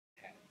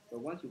So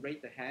once you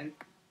raise the hand,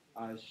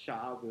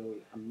 Shah will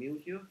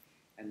unmute you,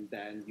 and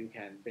then we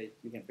can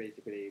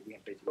basically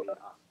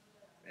ask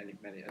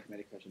as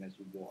many questions as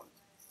you want.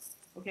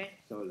 Okay,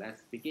 so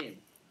let's begin.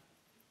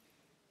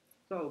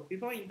 So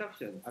before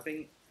induction, I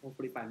think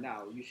hopefully by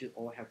now you should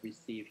all have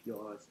received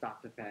your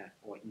starter pack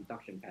or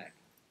induction pack.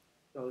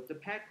 So the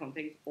pack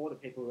contains all the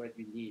paperwork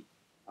you need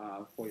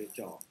for your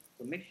job.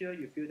 So make sure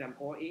you fill them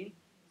all in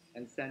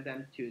and send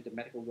them to the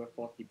medical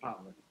workforce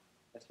department,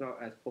 as well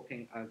as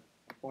booking an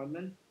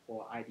appointment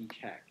for ID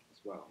check as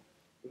well.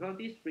 Without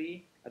these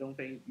three, I don't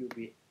think you'll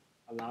be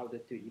allowed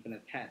to even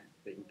attend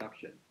the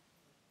induction.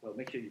 So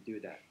make sure you do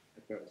that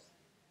at first.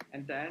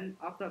 And then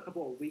after a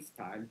couple of weeks'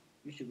 time,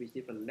 you should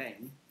receive a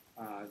link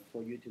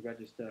for you to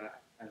register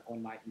an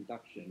online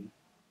induction.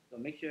 So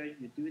make sure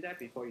you do that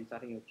before you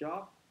starting your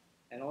job.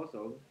 And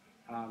also,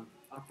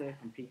 after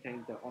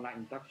completing the online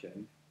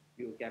induction,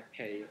 you'll get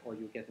paid or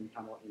you get some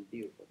time off in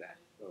lieu for that.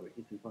 So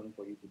it's important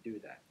for you to do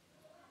that.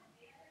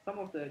 Some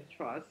of the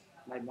trusts,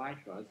 like my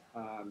trust,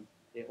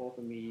 they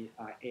offer me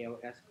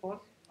ALS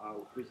course,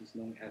 which is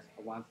known as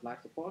Advanced Life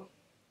Support.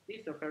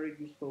 This is a very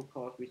useful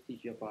course which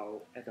teaches you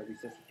about adult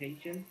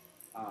resuscitation.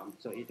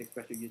 So it's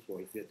especially useful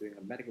if you're doing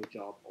a medical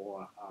job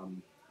or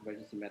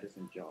emergency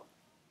medicine job.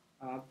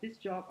 This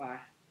job,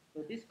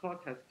 so this course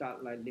has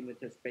got like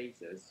limited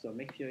spaces, so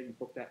make sure you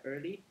book that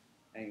early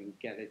and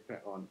get it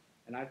put on.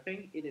 And I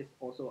think it is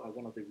also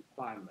one of the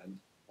requirements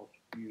of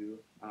you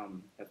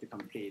have to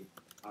complete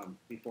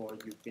before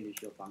you finish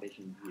your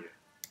foundation year.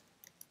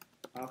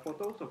 For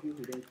those of you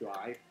who don't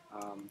drive,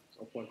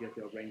 of course you have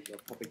to arrange your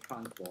public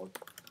transport.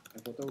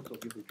 And for those of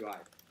you who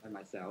drive, like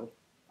myself,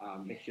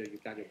 make sure you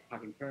got your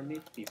parking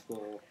permit you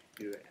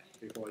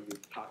before you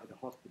park at the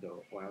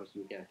hospital, or else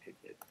you get a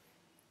ticket.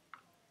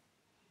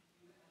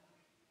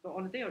 So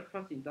on the day of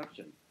trust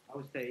induction, I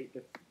would say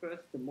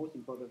the most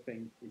important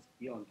thing is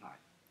be on time.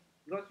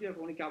 Because you have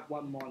only got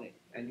one morning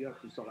and you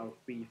have to sort out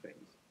three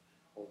things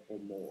or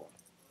more.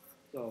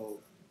 So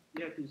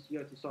you have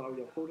to sort out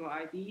your photo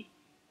ID,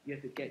 you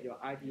have to get your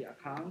ID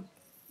account.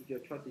 If your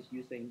trust is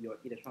using your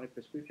electronic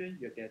prescription,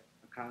 you get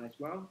account as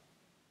well.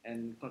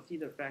 And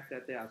consider the fact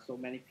that there are so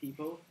many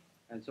people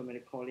and so many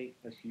colleagues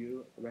as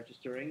you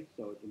registering,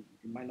 so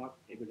you might not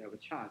be able to have a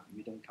chance if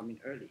you don't come in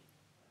early.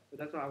 So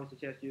that's why I would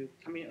suggest you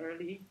come in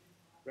early,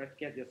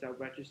 get yourself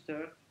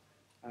registered,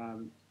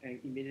 and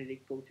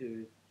immediately go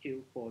to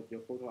queue for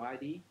your photo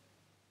ID,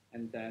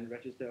 and then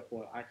register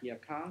for IT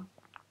account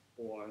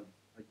or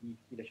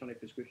electronic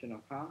prescription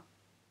account.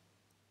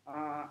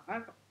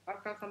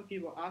 I've got some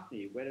people ask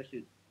me whether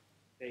should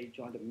they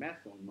join the mess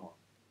or not.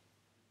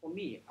 For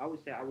me, I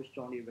would say I would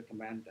strongly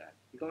recommend that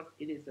because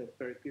it is a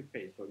very good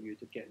place for you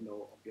to get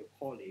know of your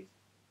colleagues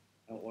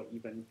or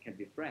even can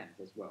be friends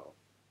as well.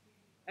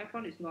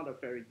 F1 is not a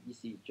very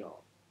easy job,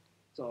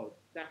 so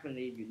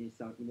definitely you need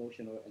some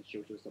emotional and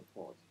social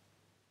support.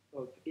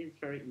 So it's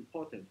very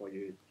important for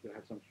you to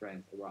have some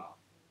friends around,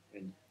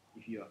 and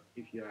if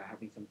you are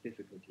having some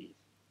difficulties.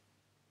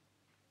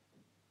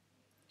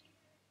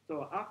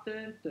 So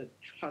after the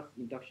trust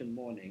induction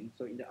morning,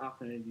 so in the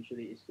afternoon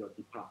usually is your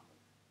department.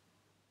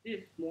 This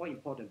is more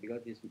important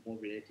because it's more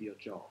related to your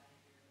job.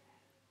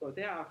 So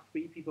there are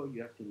three people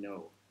you have to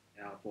know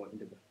for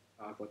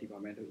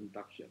departmental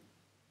induction.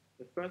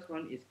 The first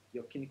one is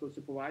your clinical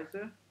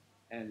supervisor,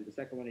 and the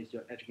second one is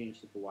your education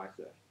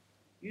supervisor.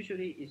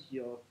 Usually, it's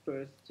your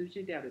first.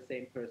 Usually, they are the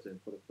same person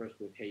for the first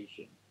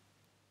rotation.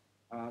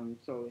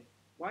 So,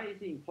 why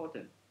is it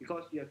important?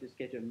 Because you have to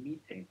schedule a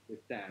meeting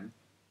with them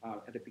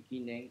at the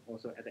beginning,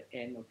 also at the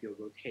end of your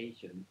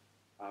rotation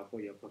for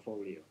your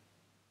portfolio.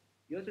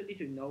 You also need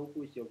to know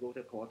who is your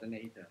rota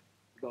coordinator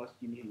because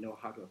you need to know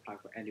how to apply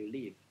for annual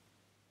leave.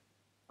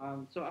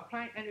 So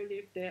applying annual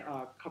leave, there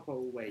are a couple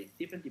of ways.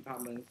 Different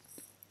departments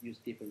use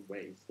different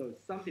ways. So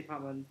some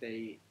department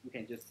you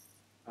can just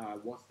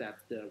WhatsApp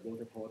the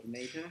rota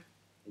coordinator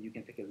and you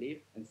can take a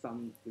leave, and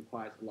some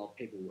requires a lot of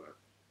paperwork.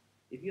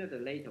 If you're the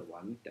later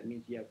one, that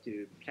means you have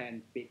to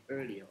plan a bit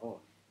earlier on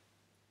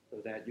so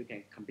that you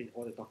can complete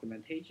all the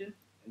documentation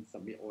and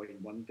submit all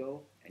in one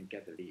go and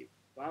get the leave.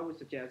 So I would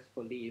suggest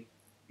for leave,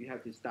 you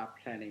have to start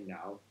planning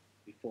now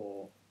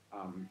before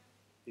um,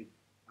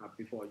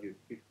 before you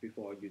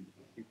before you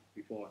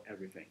before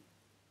everything.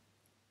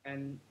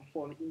 And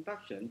for the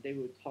induction, they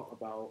will talk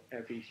about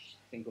every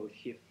single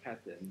shift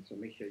pattern. So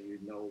make sure you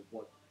know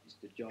what is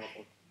the job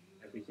of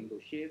every single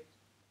shift.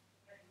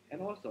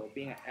 And also,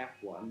 being an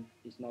F1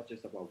 is not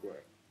just about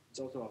work; it's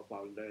also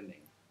about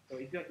learning. So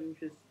if you're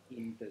interested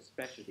in the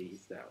specialty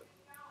itself,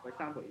 for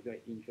example, if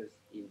you're interested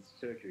in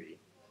surgery,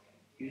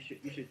 you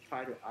should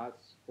try to ask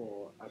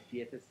for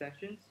theater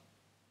sessions.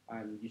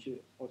 You should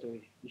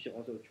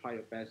also try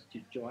your best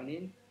to join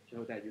in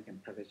so that you can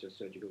practice your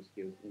surgical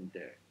skills in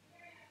there.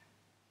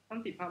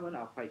 Some departments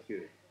are quite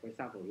good. For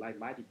example, like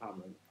my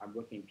department, I'm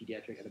working in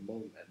pediatric at the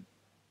moment.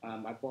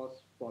 My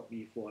boss brought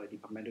me for a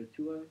departmental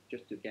tour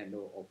just to get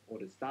know of all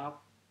the staff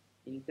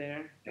in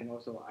there, and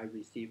also I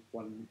received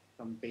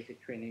some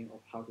basic training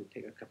of how to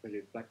take a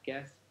capillary blood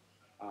gas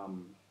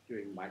um,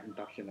 during my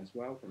induction as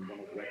well from one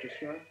of the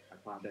registrar. I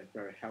found that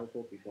very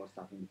helpful before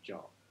starting the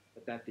job,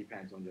 but that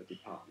depends on your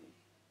department.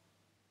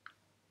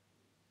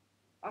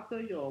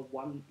 After your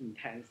one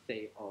intense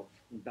day of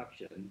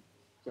induction,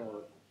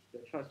 so the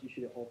trust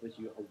usually offers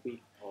you a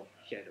week of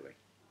shadowing.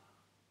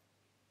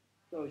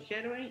 So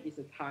shadowing is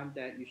a time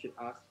that you should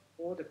ask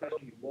all the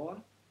questions you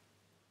want,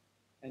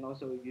 and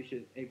also you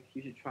should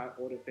try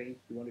all the things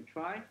you want to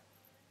try,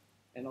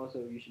 and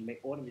also you should make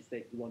all the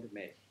mistakes you want to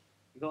make,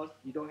 because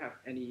you don't have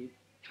any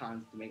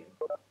chance to make.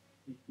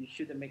 You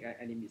shouldn't make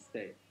any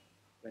mistake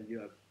when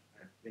you are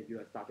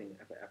starting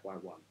at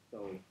FY1.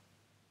 So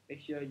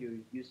make sure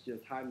you use your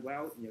time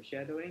well in your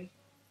shadowing.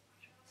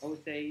 I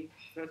would say,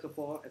 first of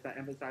all, as I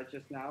emphasized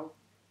just now,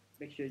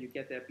 make sure you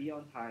get there be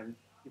on time,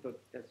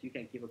 as you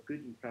can give a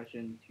good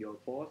impression to your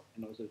boss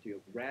and also to your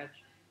grad,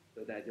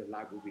 so that your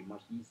life will be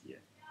much easier.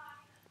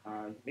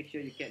 Make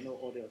sure you get know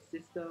all your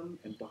system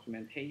and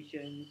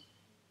documentation.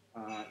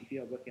 If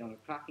you are working on a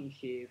clocking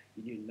shift,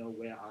 you need to know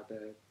where are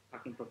the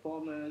clocking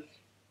performers.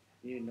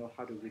 You need to know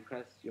how to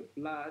request your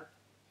blood.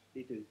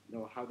 You need to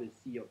know how to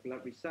see your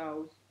blood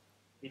results.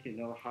 You need to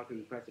know how to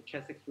request a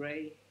chest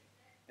X-ray,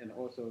 and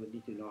also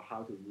need to know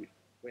how to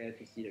where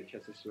to see the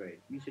chest X-ray.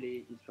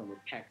 Usually, it's from a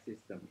PAC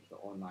system, it's an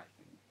online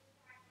thing.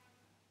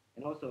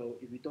 And also,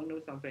 if you don't know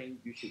something,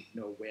 you should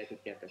know where to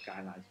get the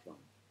guidelines from.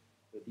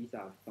 So these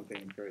are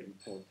something very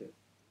important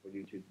for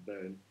you to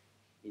learn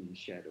in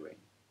shadowing.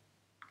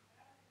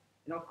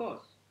 And of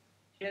course,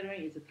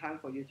 shadowing is a time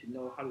for you to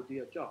know how to do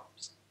your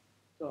jobs.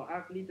 So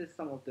I've listed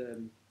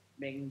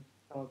main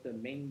some of the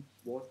main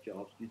work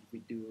jobs we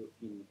do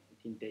in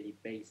daily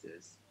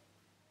basis.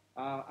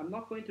 I'm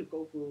not going to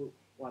go through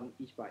one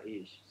each by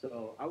each,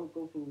 so I will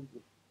go through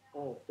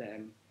all of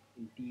them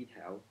in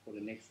detail for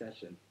the next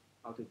session,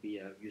 how to be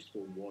a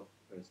useful work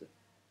person.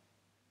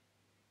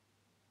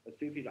 But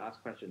feel free to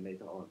ask questions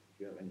later on if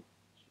you have any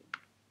questions.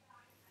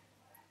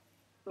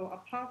 So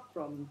apart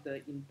from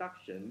the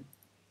induction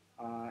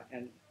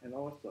and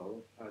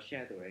also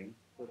shadowing,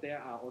 so there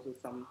are also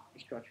some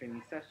extra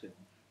training sessions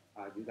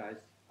you guys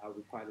are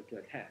required to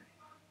attend.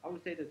 I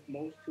would say the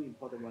most two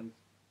important ones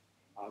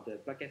are the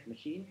bucket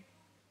machine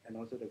and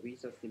also the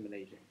research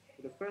simulation.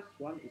 So the first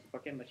one is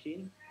bucket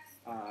machine.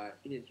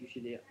 It is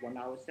usually a 1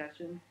 hour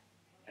session,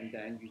 and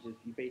then you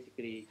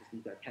basically just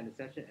need to attend the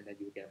session, and then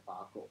you get a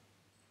barcode.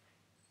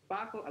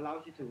 Barcode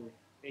allows you to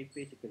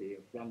basically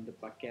run the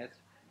bucket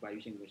by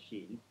using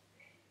machine.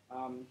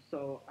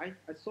 So I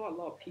saw a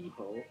lot of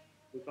people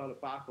without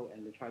a barcode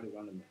and they try to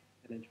run them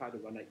and then try to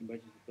run an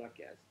emergency blood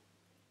gas.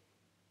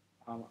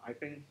 I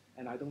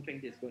don't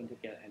think it's going to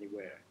get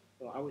anywhere.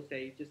 So I would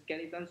say just get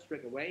it done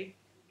straight away.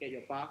 Get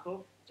your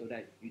barcode so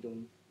that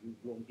you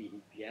won't be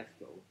in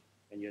fiasco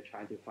when you're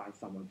trying to find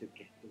someone to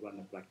run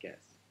a blood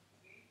gas.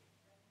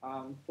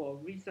 For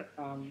research,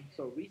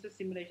 research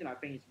simulation, I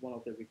think is one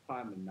of the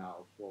requirements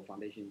now for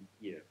foundation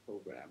year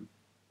program.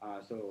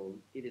 So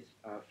it is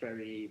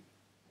it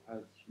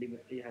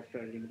has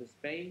very limited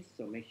space.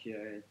 So make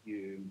sure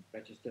you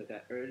register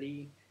that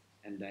early,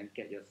 and then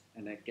get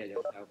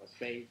yourself a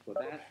space for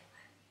that.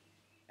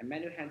 And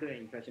manual handling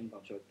and infection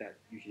control, that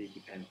usually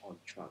depend on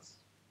trust.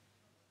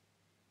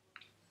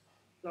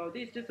 So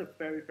this is just a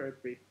very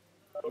brief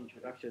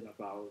introduction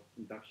about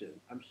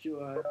induction. I'm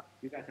sure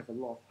you guys have a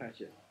lot of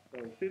questions. So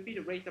feel free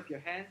to raise up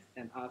your hands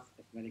and ask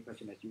as many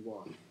questions as you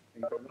want.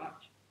 Thank you very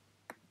much.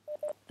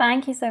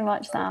 Thank you so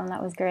much, Sam.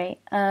 That was great.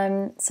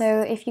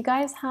 So if you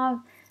guys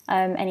have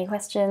any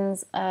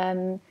questions,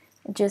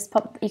 just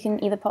you can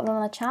either pop them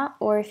on the chat,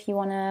 or if you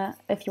want,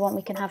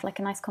 we can have like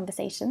a nice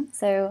conversation.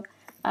 So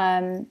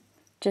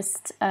you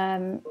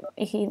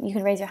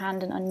can raise your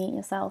hand and unmute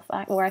yourself,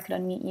 or I could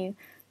unmute you.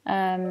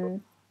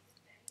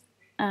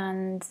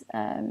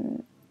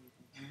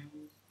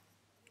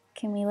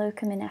 Can we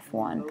locum in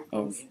F1?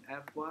 In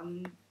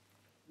F1,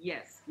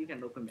 yes, you can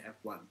locum in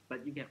F1,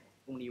 but you can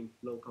only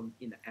locum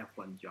in the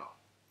F1 job.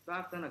 So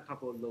I've done a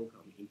couple of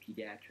locum in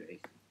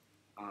pediatrics.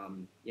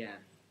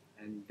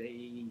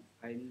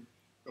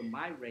 So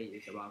my rate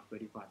is around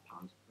 35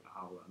 pounds per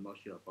hour. I'm not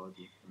sure about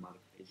the amount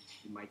of places.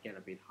 You might get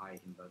a bit high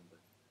in London.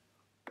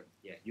 But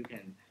yeah, you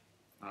can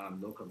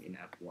locum in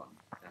F1,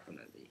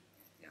 definitely.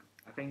 Yeah,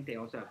 I think they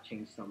also have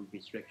changed some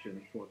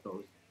restrictions for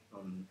those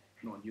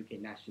non-UK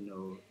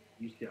national.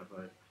 Used to have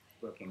a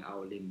working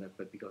hour limit,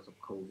 but because of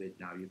COVID,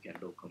 now you can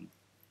locum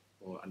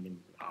for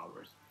unlimited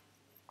hours.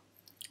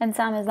 And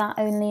Sam, is that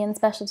only in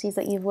specialties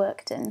that you've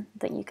worked in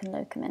that you can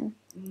locum in?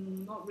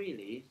 Not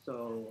really.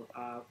 So,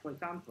 for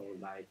example,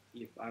 like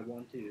if I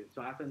want to,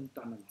 so I haven't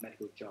done a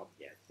medical job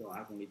yet. So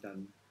I've only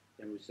done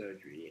general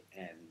surgery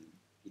and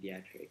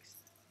pediatrics,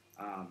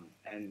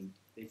 and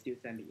they still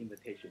send me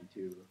invitation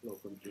to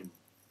locum in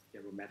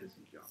general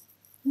medicine job.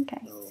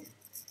 Okay. So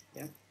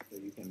yeah, so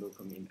you can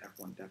locum in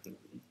F1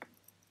 definitely.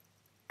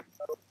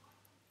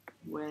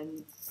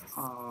 When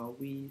are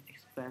we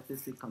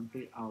expected to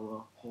complete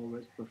our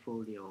horrors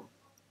portfolio,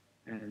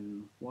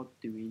 and what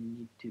do we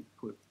need to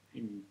put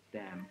in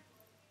them?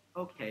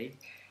 Okay,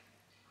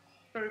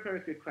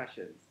 very good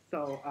questions.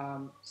 So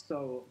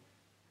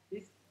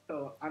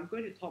So I'm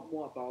going to talk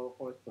more about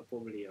horse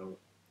portfolio.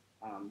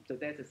 So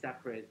there's a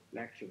separate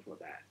lecture for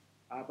that.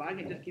 But I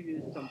can just give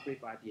you some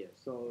brief ideas.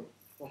 So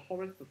for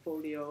horse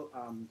portfolio,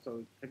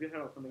 so have you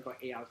heard of something called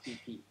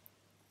ARCP?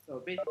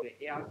 So basically,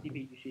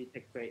 ARCP usually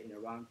takes place in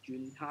around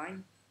June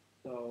time.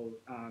 So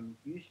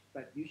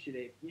but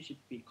usually you should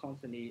be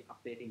constantly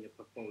updating your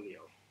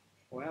portfolio,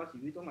 or else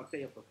if you don't update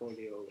your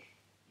portfolio,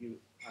 you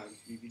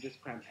if you just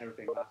cram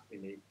everything last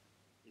minute,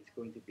 it's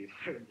going to be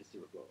very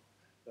miserable.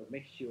 So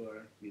make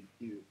sure you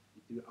do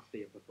update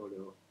your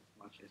portfolio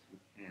as much as you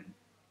can.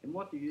 And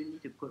what do you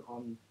need to put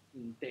on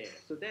in there?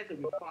 So there's a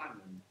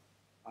requirement.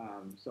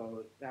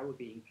 So that would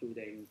be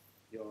including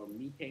your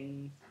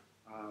meetings,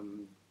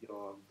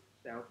 your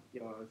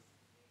your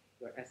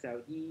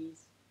SLEs,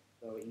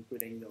 so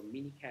including your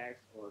mini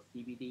CACs or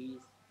CBDs.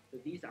 So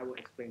these I will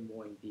explain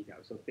more in detail.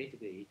 So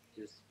basically,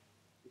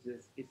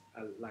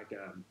 like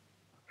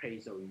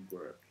appraisal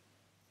work,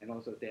 and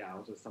also there are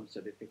also some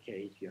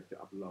certificates you have to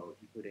upload,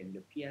 including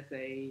the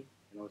PSA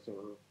and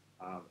also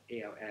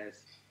ALS.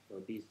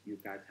 So these you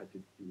guys have to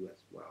do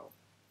as well,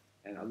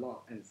 and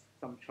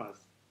some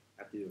trusts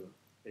have to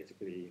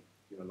basically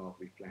do a lot of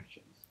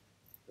reflections.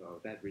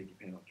 So that really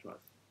depends on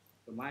trust.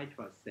 So my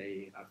trust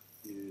say up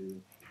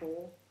to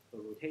 4 for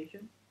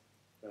rotation,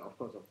 but of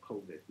course of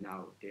COVID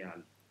now they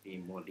are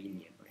being more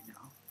lenient right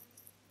now.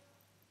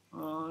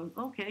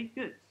 Okay,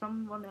 good.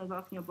 Someone is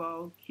asking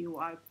about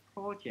QI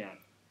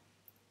project.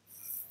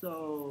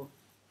 So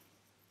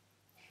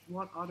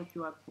what other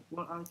QI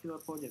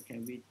project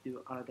can we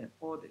do other than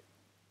audit?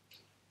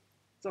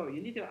 So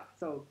you need to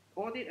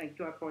audit and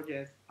QI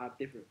projects are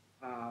different.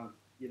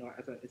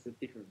 It's a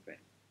different thing.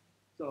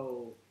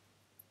 So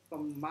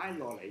from my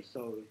knowledge,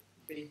 so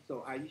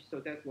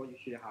that's what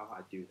usually how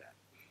I do that.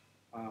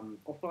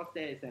 Of course,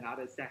 there is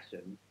another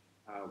section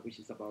which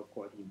is about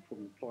quality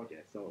improvement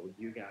project. So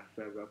you guys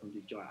are very welcome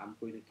to join. I'm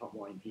going to talk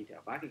more in detail,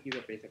 but I can give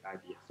you a basic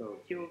idea. So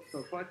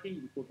quality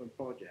improvement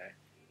project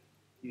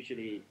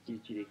usually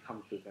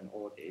comes with an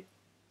audit.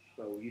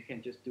 So you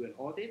can just do an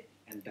audit,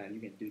 and then you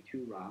can do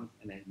 2 rounds,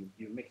 and then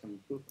you make some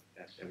improvement.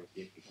 That will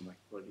become a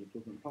quality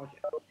improvement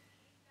project.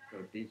 So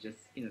this just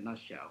in a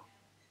nutshell.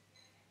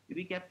 Do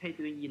we get paid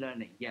doing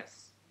e-learning?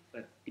 Yes,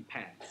 but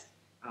depends.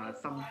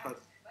 Some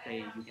trusts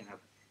say you can have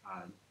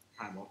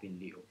time off in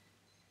lieu,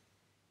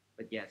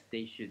 but yes,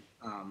 they should.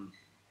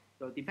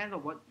 So it depends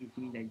on what you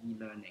mean the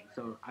e-learning.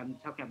 So I'm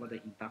talking about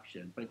the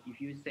induction, but if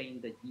you're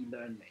saying the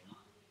e-learning,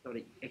 so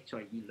the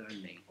actual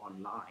e-learning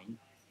online,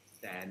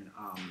 then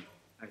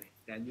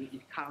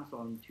it counts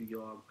on to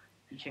your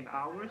teaching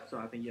hours. So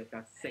I think you've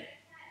got 6.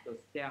 So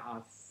there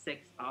are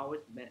 6 hours,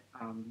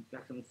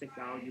 maximum 6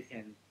 hours you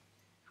can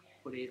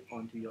put it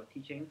onto your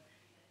teaching.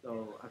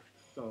 So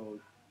so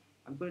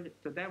I'm going to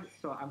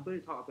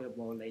talk a bit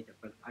more later.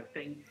 But I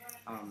think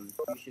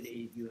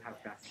usually you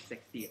have got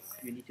 60.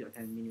 You need to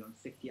attend minimum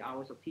 60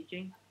 hours of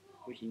teaching,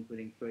 which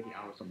including 30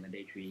 hours of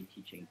mandatory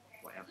teaching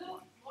for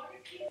F1.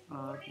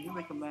 Do you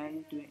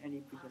recommend doing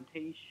any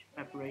presentation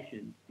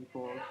preparation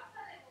before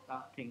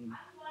starting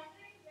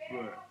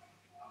work?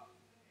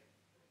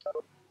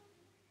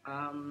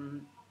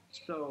 Um,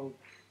 so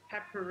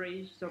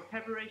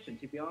preparation.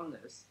 To be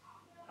honest,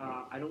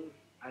 I don't.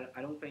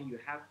 I don't think you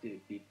have to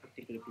be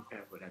particularly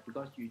prepared for that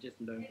because you just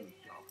learn from the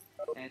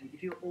job. And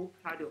if you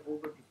try to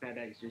over prepare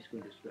that, it's just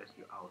going to stress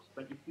you out.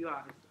 But if you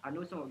are, I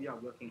know some of you are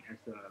working as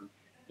an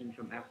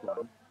interim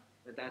F1,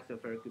 but that's a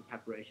very good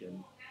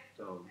preparation.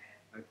 So,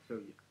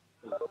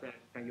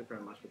 thank you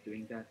very much for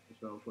doing that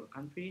as well for the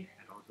country,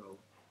 and also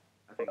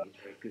I think it's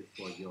very good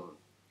for your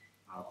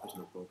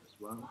personal growth as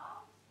well.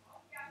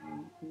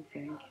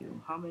 Thank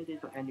you. How many days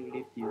of annual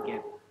leave do you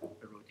get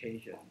per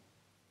rotation?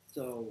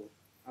 So,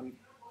 um,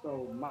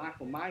 for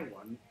my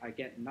one, I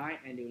get 9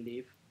 annual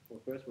leave for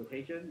first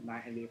rotation,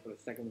 9 annual leave for the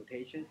second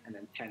rotation, and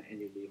then 10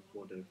 annual leave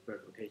for the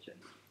third rotation.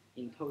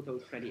 In total,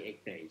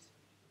 28 days.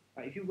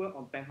 If you work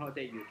on bank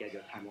holiday, you get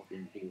your time off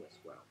in lieu as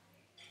well.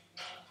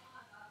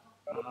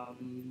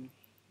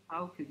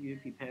 How could you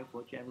prepare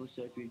for general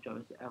surgery job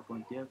as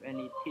F1? Do you have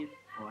any tips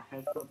or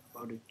heads up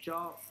about the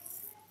job?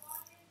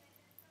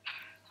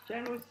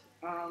 General,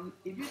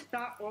 if you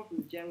start off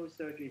with general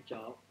surgery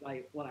job,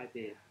 like what I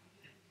did,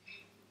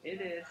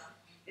 it is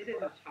it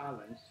is a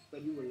challenge,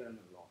 but you will learn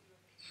a lot.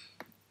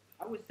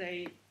 I would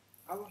say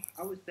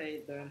I would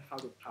say learn how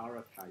to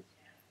prioritize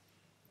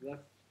because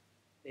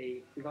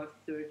because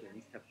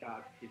surgeons have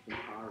got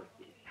different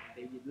priorities.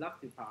 They love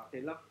to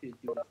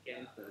do the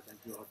scan first and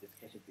do all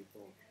discussion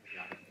before the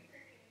other thing.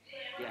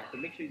 Yeah, so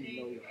make sure you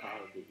know your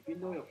priority. If you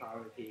know your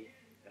priority,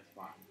 that's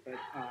fine. But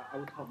I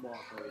will talk more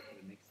about it in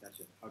the next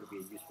session, how to be a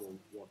useful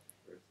work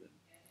person.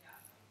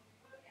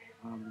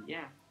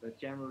 Yeah, but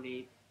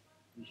generally,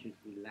 you should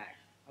relax.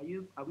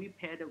 Are we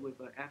paired with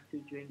an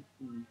F2 during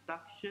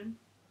induction?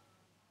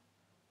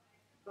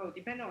 So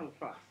depending on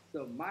trust.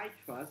 So my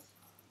trust,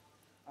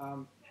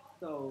 um,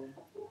 so,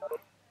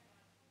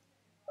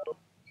 so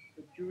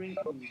during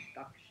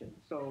induction,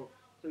 so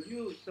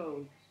during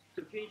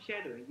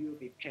shadowing, you'll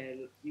be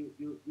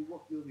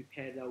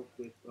paired up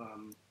with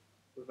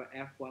with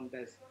an F1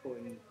 that's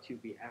going to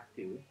be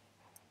F2.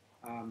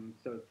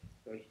 So,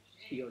 so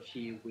he or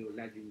she will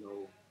let you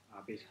know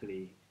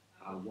basically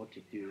what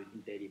to do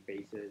in daily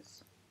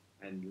basis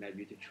and let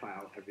you to try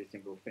out every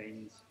single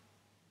things.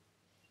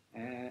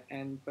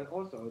 And but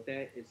also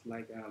there is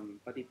like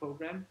buddy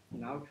program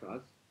in our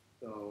trust.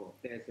 So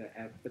there's a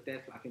app, but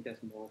that's I think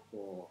that's more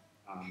for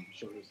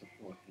social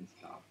support and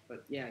stuff.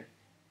 But yeah,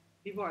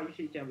 people are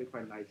usually generally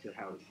quite nice to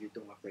help if you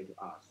don't afraid to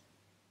ask.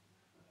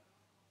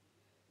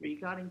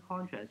 Regarding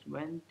contracts,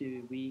 when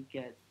do we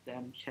get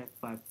them checked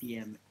by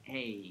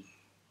BMA?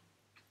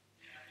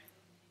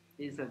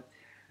 This is a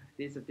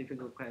this is a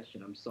difficult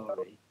question. I'm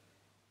sorry.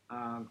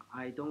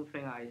 I don't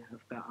think I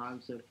have the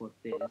answer for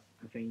this.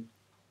 I think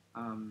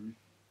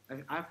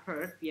I've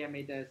heard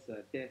BMA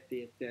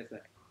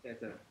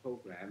there's a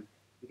program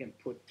you can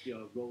put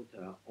your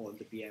rotor on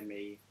the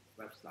BMA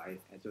website,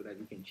 and so that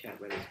you can check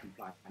whether it's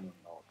compliant or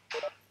not.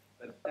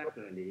 But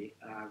definitely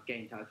get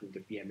in touch with the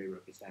BMA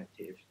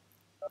representative.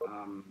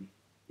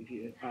 If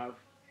you have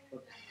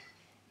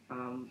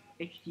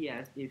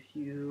HTS, if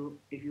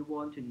you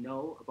want to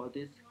know about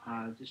this,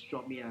 just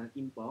drop me an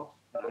inbox,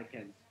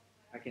 and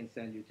I can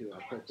send you to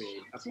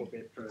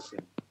appropriate person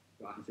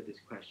to answer this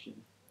question.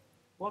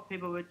 What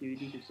paperwork do you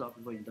need to solve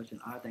before induction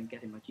other than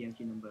getting my GMC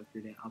number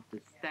filling out the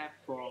step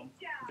form?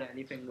 Is there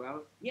anything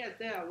else? Yes,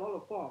 there are a lot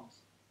of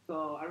forms.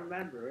 So I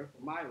remember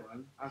for my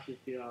one, I have to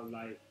fill out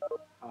like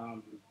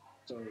um,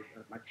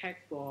 my tax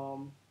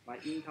form, my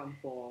income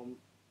form.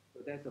 So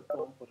there's a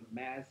form for the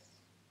mass.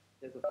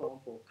 There's a form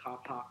for car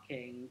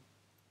parking.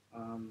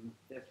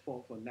 There's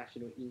form for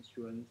national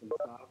insurance and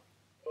stuff.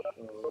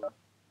 So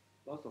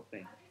lots of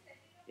things.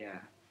 Yeah,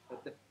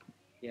 but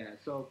yeah.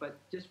 So but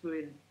just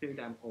fill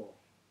them all.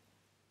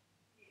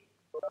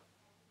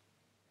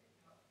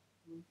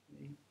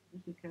 Okay.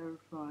 Just to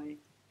clarify,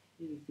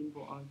 here's a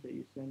simple answer.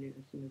 You send it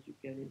as soon as you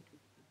get it.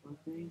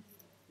 Okay.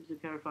 Just to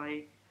clarify,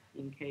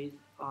 in case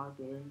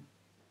other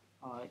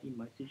in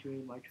my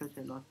situation, my church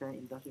has not sent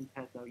induction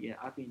pass out yet.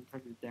 I've been in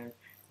touch with them,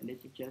 and they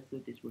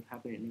suggested this would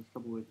happen in the next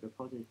couple of weeks. The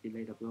process is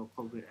delayed because of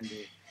COVID and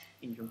the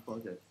interim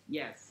process.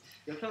 Yes,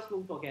 your trust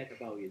won't forget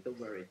about you. Don't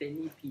worry. They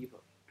need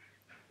people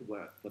to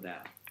work for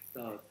that.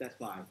 So that's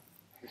fine.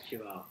 Just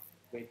chill out.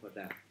 Wait for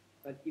them.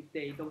 But if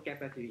they don't get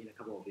back to you in a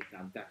couple of weeks,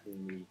 I'm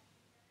definitely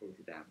go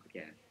to them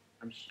again.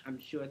 I'm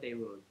sure they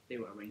will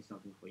arrange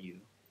something for you.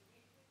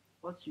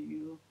 What should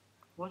you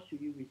what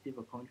should you receive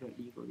a contract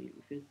legally?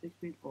 If it's 6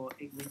 weeks or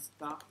 8 weeks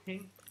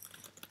starting?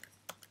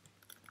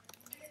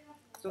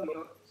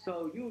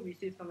 So you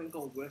receive something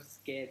called work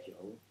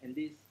schedule, and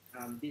this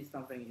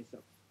something is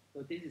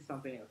so this is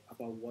something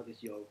about what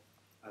is your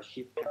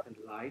shift pattern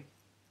like,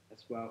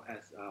 as well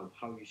as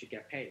how you should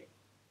get paid.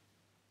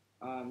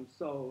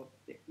 So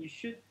you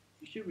should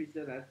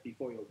reserve that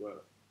before your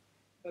work.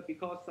 But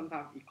because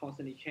sometimes it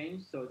constantly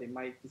changes, so they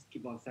might just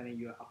keep on sending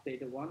you an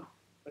updated one.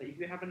 But if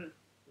you haven't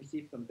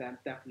received from them,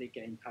 definitely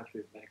get in touch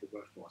with medical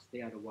workforce.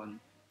 They are the one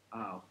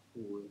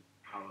who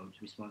are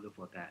responsible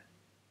for that.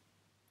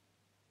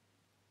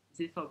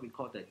 This is all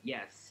recorded,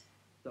 yes.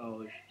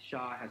 So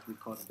Shah has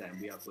recorded that,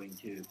 and we are going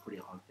to put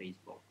it on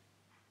Facebook.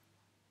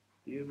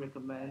 Do you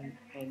recommend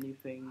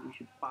anything we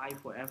should buy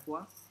for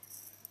F1?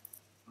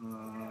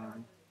 I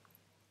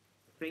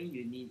think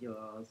you need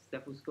your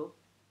stethoscope.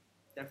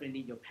 Definitely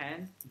need your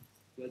pen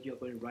because you're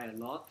going to write a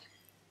lot.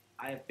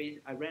 I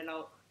ran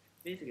out.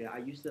 Basically, I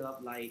used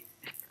up like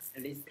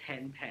at least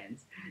 10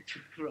 pens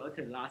throughout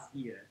the last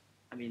year.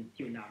 I mean,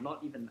 till now,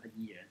 not even a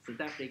year. So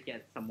definitely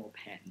get some more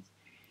pens.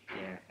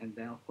 Yeah, and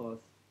then of course,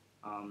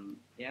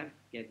 yeah,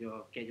 get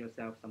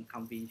yourself some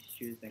comfy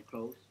shoes and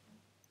clothes.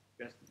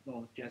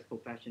 Dress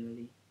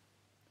professionally.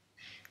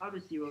 How do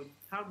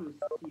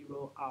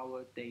 0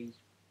 hour days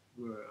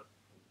work?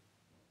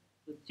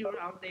 The 0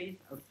 hour days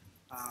of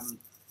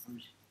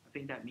I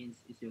think that means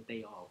it's your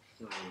day off.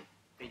 So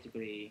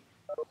basically,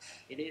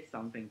 it is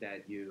something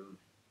that you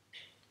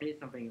it is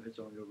something that's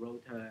on your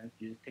rota.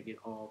 You just take it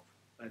off.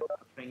 But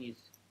I think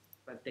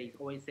but they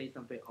always say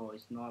something. Oh,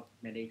 it's not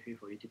mandatory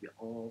for you to be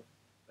off.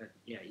 But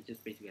yeah, it's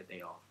just basically a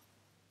day off.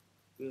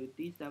 Will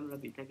these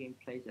seminars be taking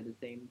place at the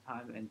same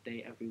time and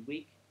day every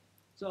week?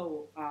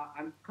 So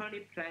I'm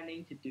currently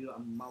planning to do a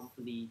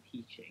monthly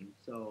teaching.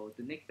 So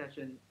the next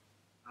session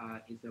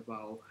is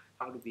about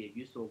how to be a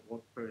useful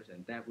work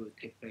person. That will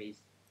take place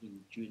in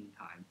June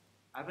time.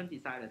 I haven't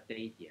decided a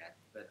date yet,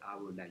 but I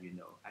will let you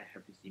know. I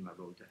have to see my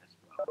rota as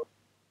well.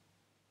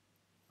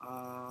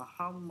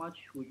 How much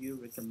would you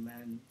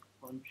recommend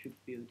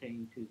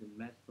contributing to the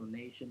mass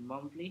donation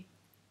monthly?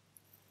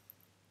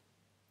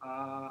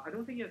 I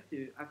don't think you have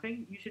to. I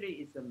think usually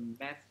it's a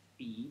mass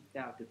fee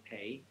that I have to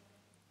pay.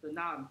 So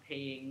now I'm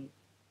paying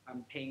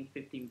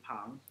 £15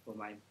 for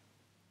my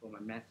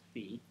mass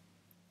fee.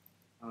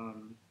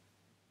 Can't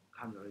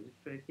remember, is it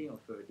 15 or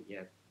 30? Yeah,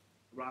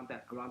 around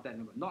that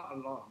number. Not a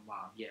lot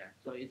amount. Yeah.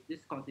 So it's this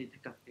considered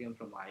taken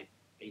from my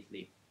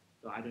payslip.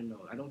 So I don't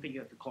know. I don't think you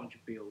have to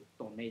contribute,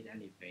 donate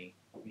anything.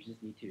 You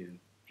just need to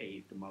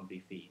pay the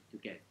monthly fee to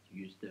get to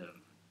use the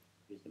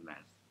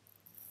mass.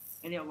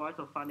 Any advice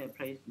of finding a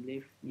place to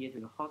live near to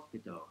the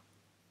hospital?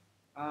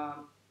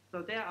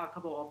 So there are a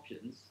couple of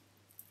options.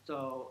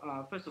 So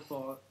first of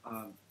all,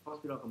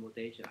 hospital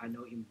accommodation. I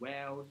know in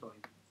Wales or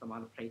in some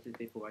other places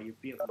they provide you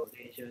free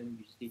accommodation.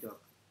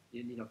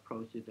 You need to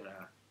approach to the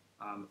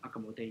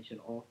accommodation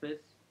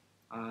office.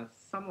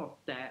 Some of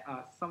that,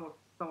 some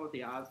of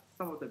the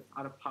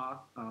other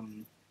parts,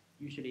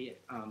 usually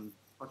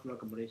hospital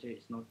accommodation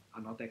is not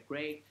are not that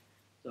great.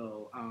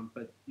 So,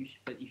 but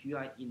if you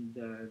are in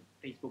the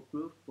Facebook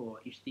group for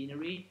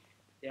itinerary,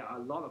 there are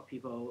a lot of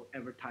people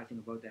advertising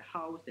about their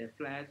house, their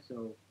flat.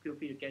 So feel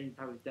free to get in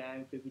touch with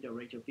them. Feel free to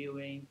arrange a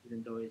viewing,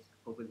 even though it's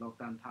COVID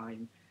lockdown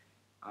time.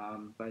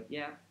 But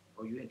yeah,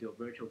 or you can do a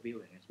virtual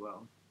viewing as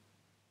well.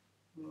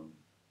 Hmm.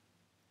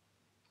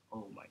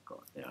 Oh my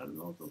God, there are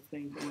lots of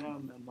things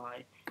around my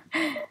mind.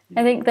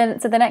 I think then,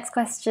 so the next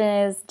question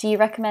is, do you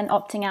recommend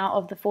opting out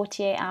of the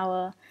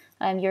 48-hour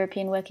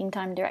European Working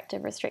Time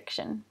Directive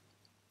restriction?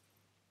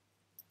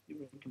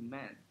 You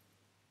recommend?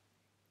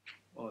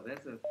 Oh,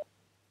 that's a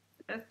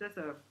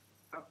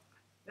uh,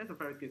 that's a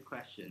very good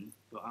question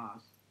to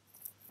ask.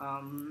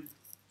 Um,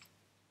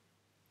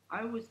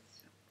 I would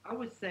I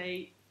would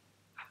say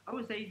I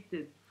would say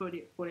the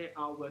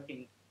 40-hour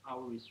working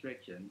hour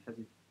restriction has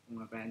its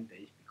own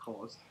advantage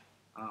because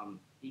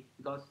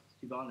because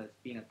to be honest,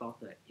 being a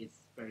doctor is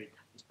very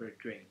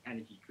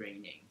energy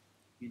draining.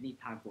 You need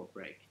time for a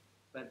break.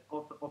 But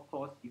of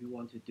course, if you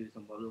want to do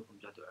some locum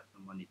job to earn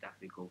some money,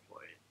 definitely go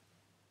for it.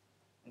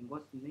 And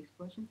what's the next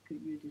question?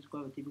 Could you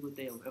describe a typical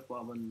day of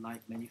F1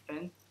 night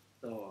manifest?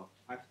 So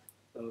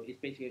it's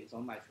basically it's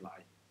on my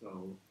slide.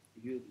 So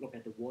if you look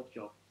at the ward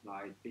job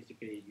slide,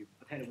 basically you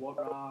attend a ward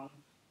round,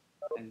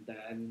 and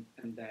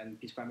then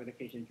prescribe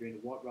medication during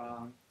the ward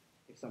round.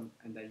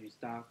 And then you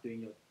start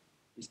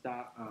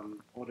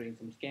ordering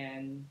some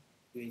scan,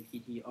 doing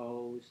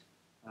TTOs,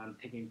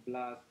 taking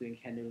bloods, doing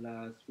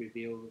cannulas,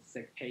 review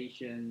sick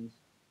patients.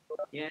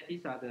 Yeah,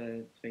 these are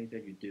the things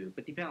that you do.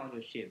 But depend on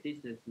your shift.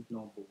 This is the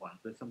normal one.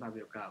 But sometimes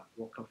we've got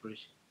work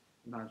coverage.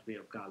 Sometimes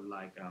we've got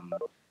like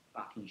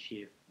backing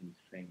shift and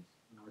things.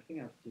 Now I think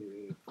I have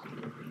to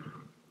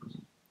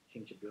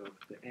change a bit of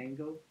the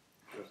angle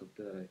because of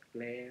the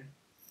glare.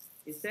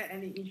 Is there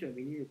any insurance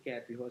we need to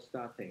get before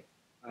starting?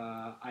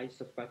 I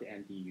subscribe to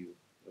MDU,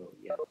 so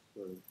yes,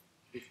 so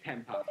it's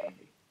 £10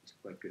 only. It's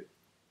quite good.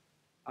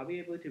 Are we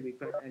able to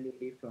request any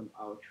leave from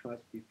our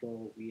trust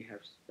before we have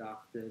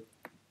started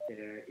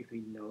there? If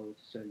we know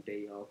certain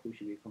day of who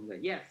should we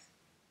contact? Yes.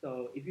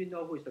 So if you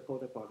know who is the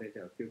quota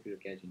coordinator, feel free to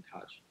get in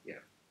touch. Yeah,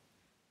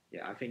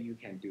 yeah, I think you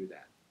can do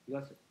that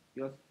because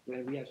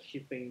when we have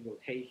shipping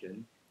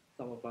rotation,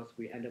 some of us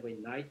we end up at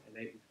night,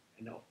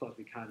 and of course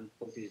we can't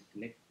go to the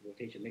next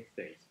rotation next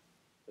day.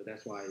 So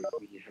that's why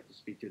we have to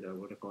speak to the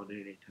water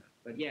coordinator.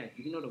 But yeah,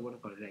 if you know the water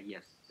coordinator,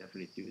 yes,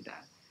 definitely do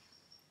that.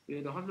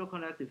 Will the hospital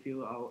contact to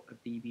fill out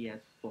a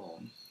DBS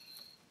form?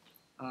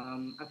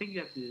 I think you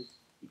have to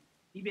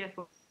DBS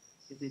form.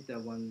 Is it the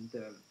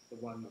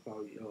one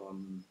about your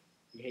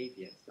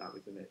behavior and stuff,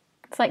 isn't it?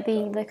 It's like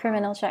the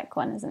criminal check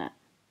one, isn't it?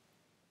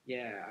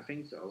 Yeah, I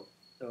think so.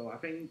 So I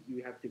think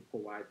you have to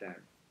provide them,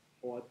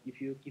 or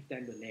if you give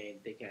them the name,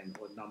 they can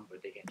or number,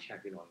 they can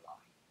check it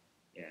online.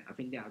 Yeah, I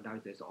think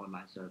there's an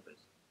online service.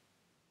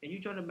 Can you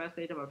join the mass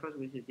later? My first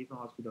visit a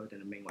different hospital than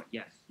the main one.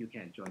 Yes, you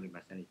can join the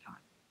mass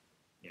anytime.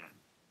 Yeah,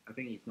 I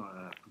think it's not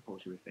a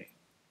compulsory thing.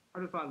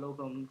 How to find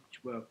locum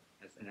work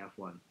as an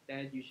F1?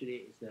 That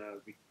usually is a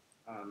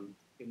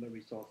human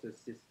resources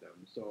system.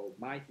 So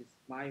my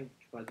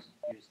trust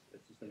use a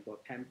system called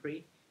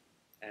Temporary,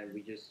 and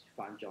we just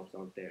find jobs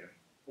out there.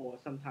 Or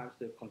sometimes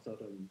the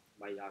consultant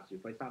might ask you,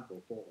 for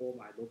example, for all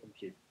my locum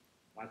shifts,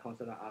 my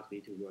consultant asked me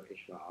to work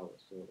extra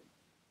hours, so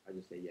I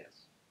just say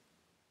yes.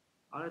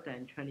 Other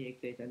than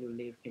 28 days annual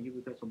leave, can you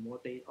request for more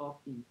days off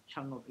in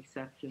chunk of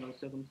exceptional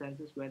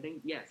circumstances?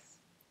 Wedding? Yes.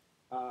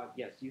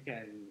 Yes, you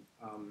can.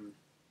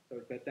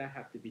 But that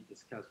have to be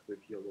discussed with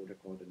your rota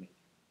coordinator.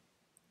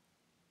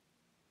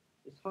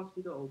 Is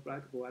hospital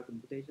obliged to provide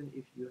compensation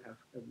if you have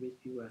a risk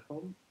you at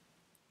home?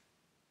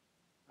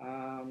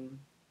 Um,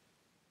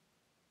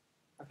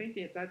 I think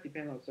that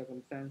depends on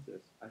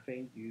circumstances. I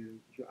think you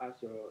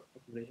ask your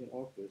accommodation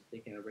office, they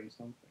can arrange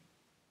something.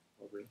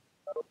 Probably.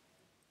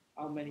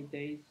 How many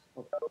days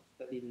of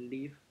study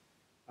leave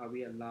are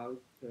we allowed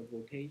per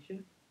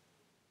rotation?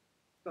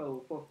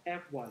 So for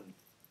F1,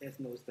 there's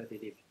no study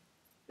leave.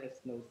 There's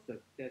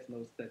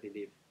no study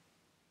leave.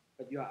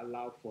 But you are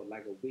allowed for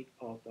like a week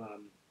of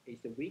days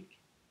a week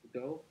to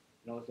go,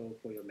 and also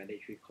for your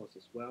mandatory course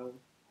as well.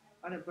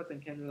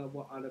 Unemployment Canada,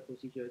 what other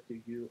procedures do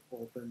you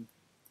often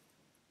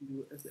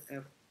do as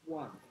a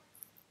F1?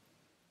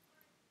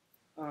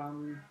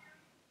 Um,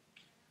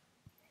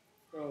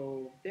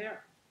 so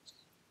there,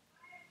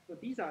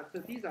 these are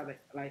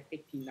like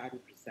 80-90%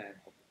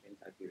 of the things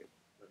I do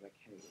as a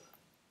Canada.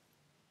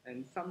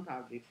 And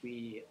sometimes if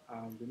we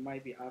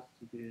might be asked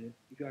to do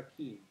if you are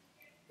keen,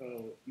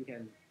 so you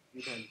can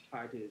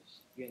try to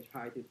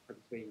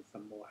participate in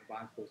some more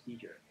advanced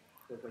procedure.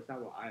 So for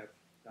example, I have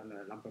done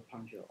a lumbar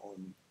puncture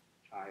on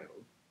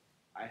child.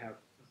 I have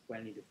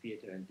went into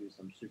theater and do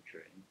some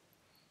suturing.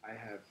 I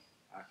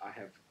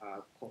have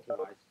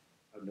cauterized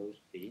or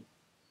nosebleed.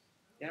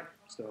 Yeah,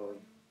 so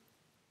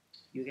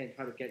you can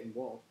try to get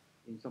involved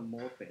in some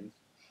more things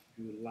if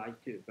you would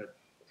like to, but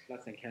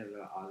Plus and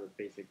Canada are the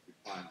basic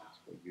requirements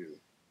for you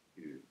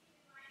to.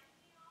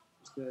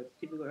 It's the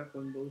typical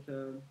F1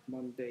 rota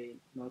Monday,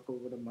 not go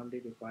over the Monday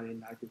to Friday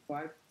 9 to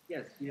 5.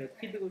 Yes, your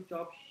typical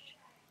job,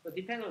 but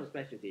depends on the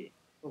specialty.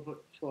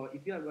 For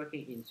if you are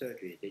working in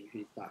surgery, they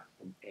usually start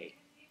from 8.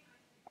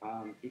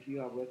 If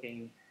you are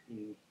working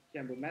in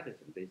general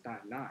medicine, they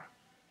start at 9.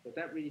 So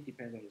that really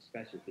depends on the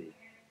specialty.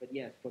 But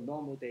yes, for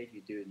normal days,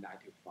 you do 9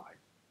 to 5.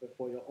 But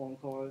for your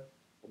on-call,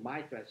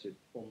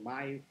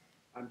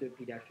 I'm doing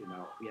pediatric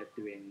now, we are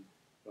doing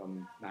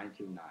from 9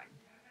 to 9.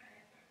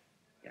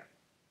 Yeah.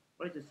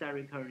 What is the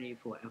salary currently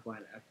for F1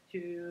 and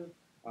F2?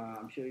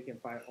 I'm sure you can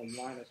find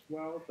online as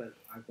well, but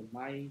from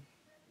my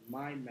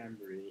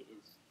memory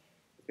is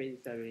the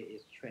basic salary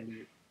is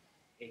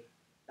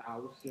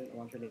 28,000,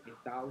 around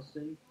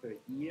 28,000 per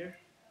year.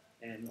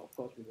 And of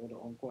course, with all the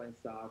on-call and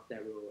stuff,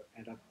 that will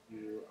add up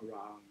you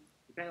around,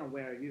 depending on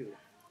where are you,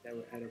 that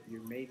will add up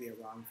you maybe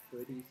around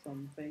 30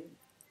 something.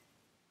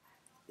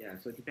 Yeah,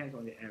 so it depends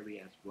on the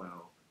area as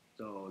well.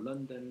 So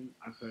London,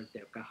 I've heard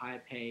they've got high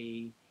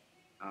pay.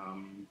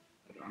 Um,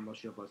 I'm not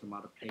sure about some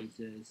other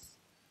places.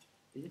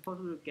 Is it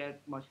possible to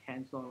get much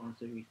hands-on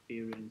surgery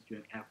experience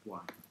during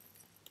F1?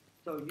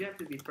 So you have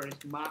to be very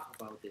smart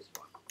about this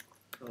one.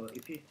 So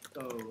if you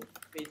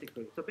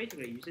basically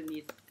you just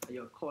need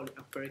your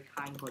a very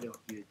kind colleague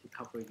of you to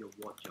cover your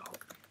ward job,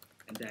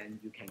 and then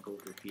you can go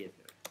to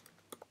theater.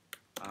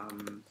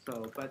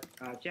 But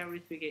generally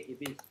speaking,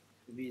 if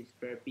it's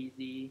very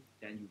busy,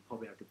 then you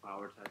probably have to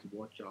prioritize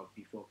ward job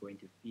before going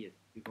to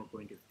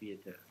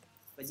theater.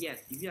 But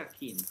yes, if you are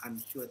keen, I'm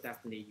sure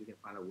definitely you can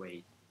find a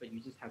way. But you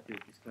just have to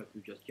discuss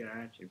with your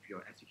judge if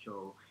your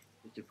SHO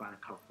just to find a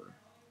cover.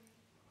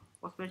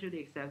 What specialty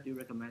exam do you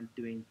recommend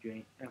doing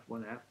during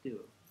F1 and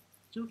F2?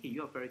 Suki,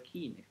 you are very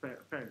keen,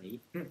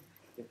 apparently.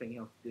 You're thinking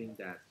of doing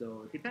that.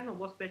 So depends on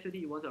what specialty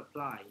you want to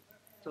apply.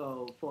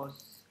 So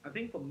I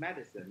think for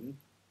medicine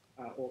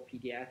or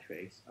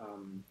pediatrics, I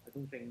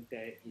don't think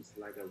there is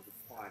like a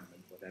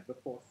requirement for that.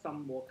 But for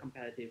some more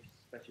competitive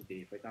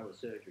specialty, for example,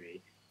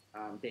 surgery,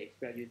 they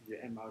expect you to do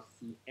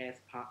MRCS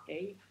Part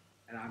A,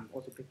 and I'm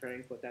also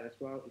preparing for that as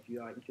well. If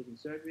you are interested in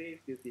surgery,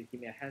 feel free to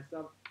give me a heads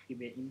up, give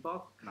me an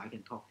inbox, and I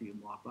can talk to you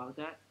more about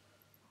that.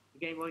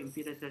 Again, more in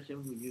future session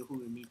with you who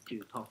you need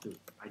to talk to.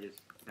 I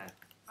just said,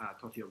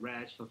 talk to your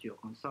reg, talk to your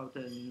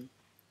consultant.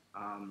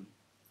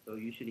 So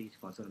usually it's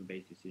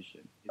consultant-based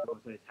decision. If the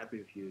consultant is happy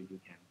with you, you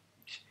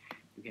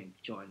can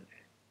join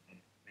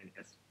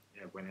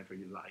whenever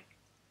you like.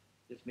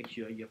 Just make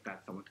sure you've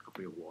got someone to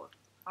cover your ward.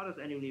 How does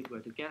annual leave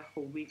work? To get a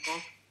whole week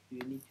off, do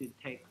you need to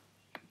take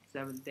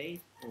 7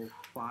 days or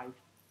 5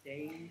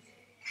 days?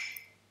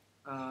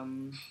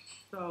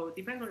 So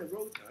depends on the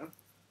rota.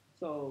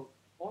 So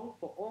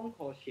for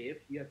on-call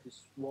shift, you have to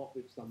swap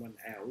with someone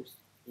else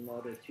in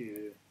order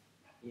to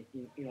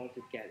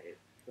get it.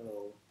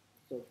 So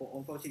for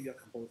on-call shift,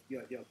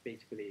 you're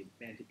basically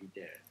meant to be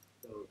there.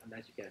 So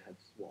unless you get a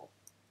swap.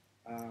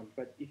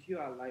 But if you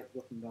are like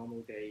working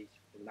normal days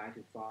from 9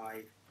 to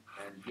 5,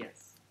 then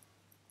yes,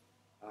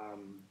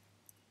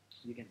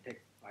 you can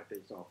take 5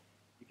 days off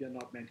if you're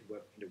not meant to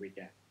work in the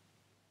weekend.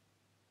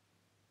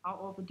 How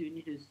often do you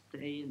need to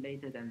stay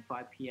later than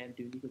 5 p.m.?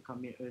 Do you need to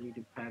come in early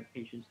to prep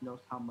patients'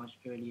 notes? How much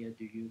earlier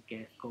do you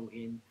go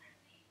in?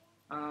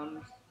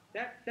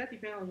 That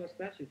depends on your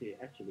specialty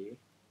actually.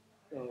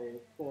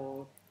 So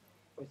for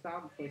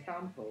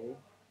example,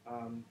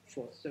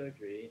 for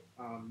surgery,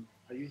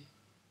 I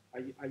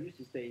used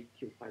to stay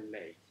till quite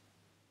late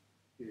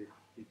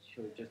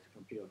just to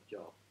complete your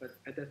job. But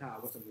at that time, I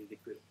wasn't really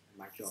good at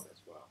my job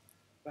as well.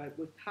 But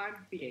with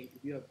time being,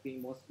 if you are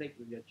being more slick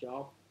with your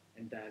job,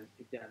 and then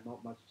if there are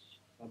not much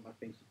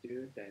things to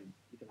do, then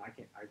even I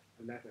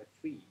left at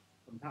 3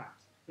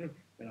 sometimes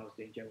when I was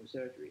doing general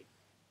surgery.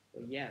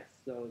 So yes,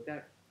 so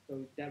that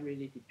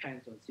really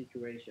depends on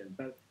situation.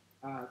 But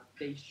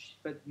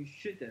but you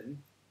shouldn't.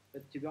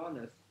 But to be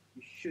honest,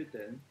 you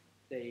shouldn't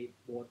stay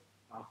more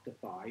after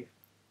 5,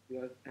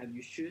 and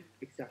you should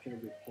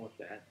exceptionally report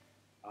that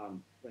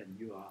when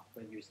you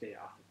stay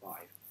after 5.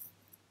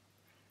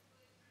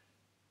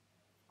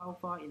 How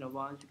far in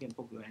advance you can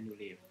book your annual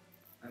leave?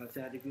 As I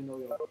said, if you know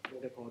your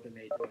order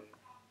coordinator,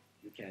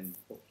 you can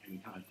book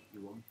anytime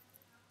you want.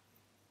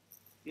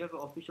 You have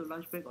an official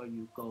lunch break, or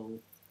you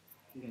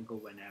can go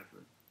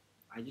whenever.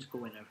 I just go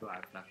whenever I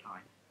have that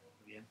time. So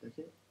yeah, that's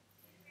it.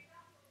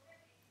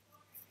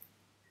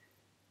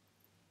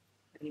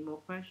 Any more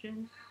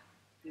questions?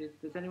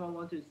 Does anyone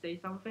want to say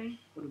something?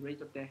 Or to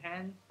raise up their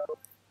hand?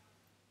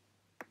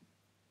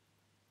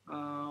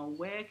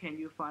 Where can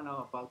you find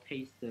out about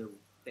taster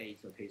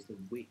days or taster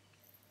week?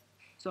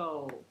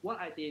 So what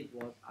I did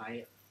was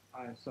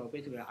so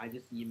basically I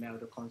just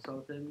emailed the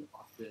consultant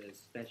of the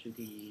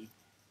specialty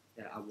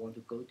that I want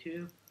to go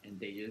to,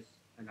 and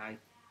I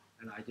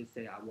just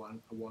say I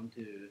want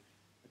to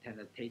attend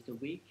a taster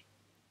week,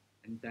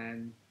 and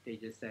then they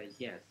just say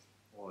yes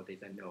or they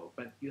say no.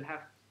 But you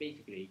have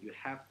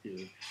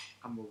to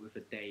come up with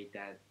a day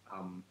that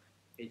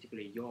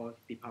basically your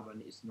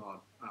department is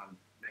not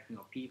lacking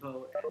of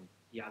people, and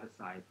the other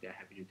side they're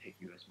happy to take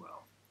you as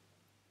well.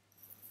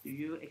 Do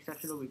you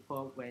exceptional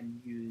report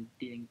when you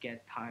didn't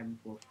get time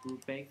for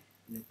food break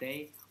in a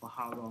day, or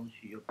how long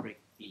should your break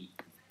be?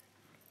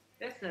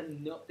 There's a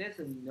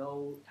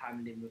no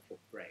time limit for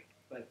break,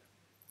 but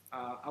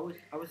I would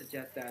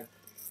suggest that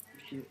you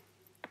should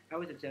I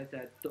would suggest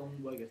that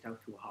don't work yourself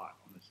too hard.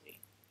 Honestly,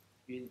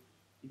 you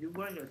if you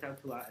work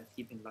yourself too hard and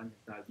skipping lunch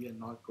and stuff, you are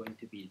not going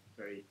to be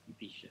very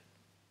efficient.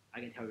 I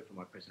can tell you from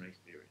my personal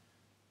experience.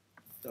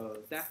 So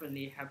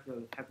definitely have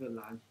your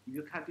lunch. If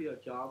you can't do your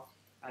job,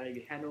 either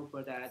you hand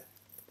over that.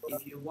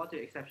 If you want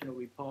to exceptional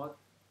report,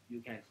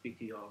 you can speak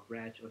to your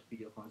reg or speak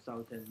to your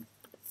consultant.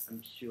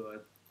 I'm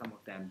sure some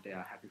of them they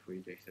are happy for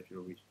you to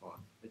exceptional report.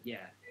 But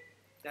yeah,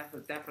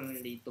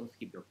 definitely don't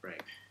skip your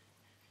break.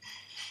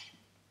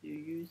 Do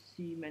you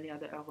see many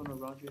other everyone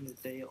around you in the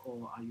day,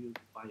 or are you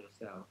by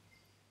yourself?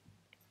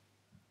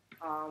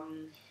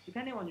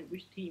 Depending on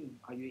which team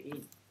are you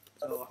in.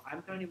 So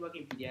I'm currently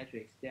working in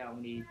pediatrics. There are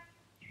only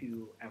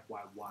two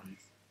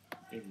FY1s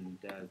in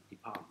the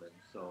department.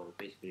 So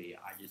basically,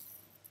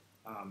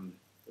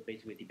 so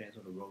basically it depends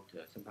on the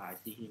rotor. Sometimes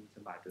I see him,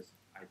 sometimes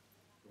I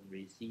don't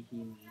really see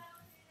him.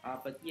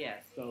 But yeah,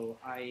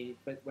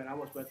 but when I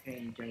was working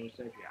in general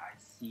surgery, I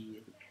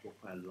see the people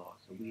quite a lot.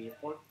 So we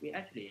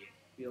actually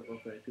built a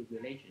very good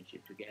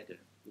relationship together.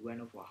 We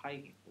went off for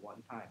hiking for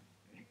one time.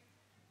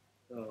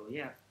 So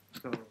yeah,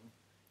 so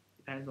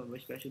depends on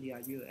which specialty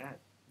are you at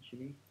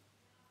actually.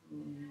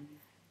 Mm,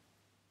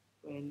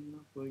 when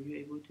were you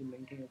able to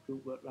maintain a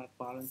good work-life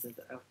balance as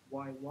a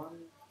FY1?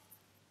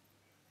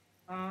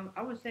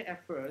 I would say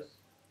at first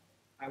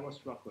I was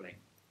struggling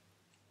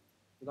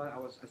because I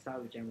was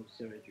assigned with general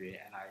surgery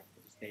and I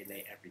would stay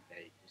late every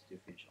day just to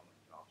finish all my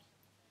jobs.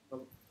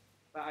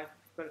 But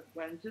but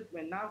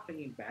when now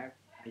thinking back,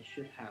 I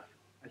should have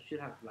I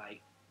should have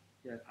like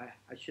yeah,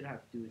 I should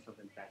have do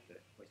something better.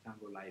 For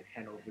example, like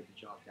hand over the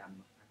job that I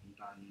haven't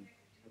done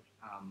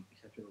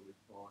exceptional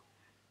report.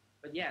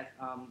 But yes,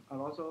 and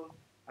also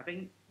I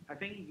think I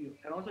think you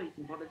and also it's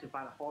important to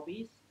find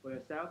hobbies for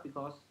yourself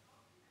because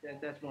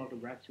that's one of the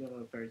reps, one of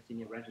the very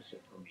senior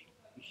registered told me.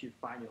 You should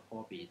find your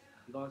hobbies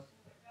because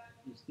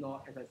it's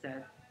not, as I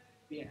said,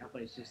 being an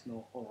athlete is just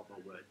not all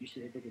about work. You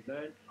should be able to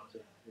learn and also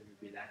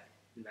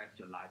relax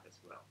your life as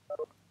well.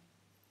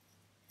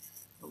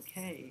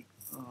 Okay.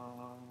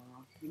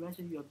 You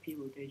mentioned your peak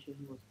rotation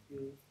was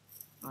still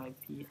 9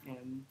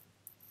 p.m.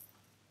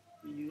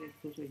 You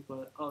especially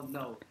for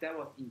no, that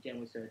was in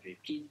general surgery.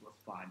 Peace was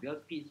fine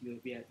because peace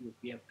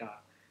we have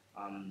got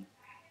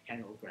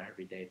handover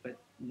every day. But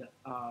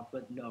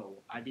no,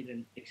 I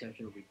didn't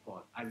exceptional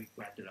report. I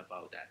regretted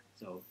about that.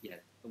 So yes,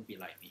 don't be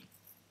like me.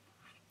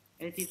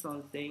 Any tips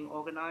on staying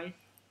organized?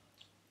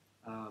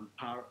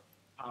 Power,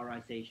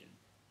 Powerization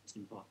is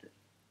important.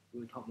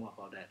 We'll talk more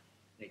about that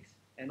next.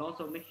 And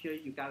also make sure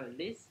you got a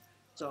list.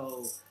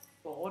 So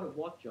for all the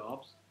ward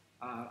jobs,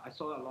 I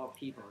saw a lot of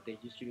people. They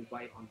usually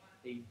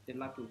they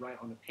like to write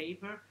on a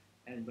paper,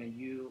 and when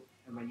you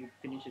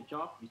finish a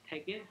job, you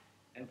take it.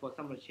 And for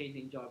some of the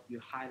chasing job, you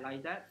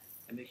highlight that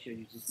and make sure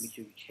you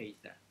chase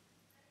that.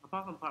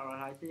 Apart from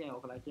prioritizing and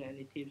organizing,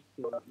 any tips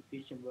to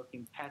efficient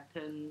working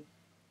pattern?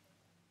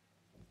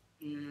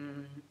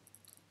 Mm,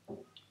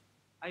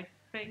 I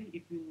think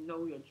if you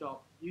know your job,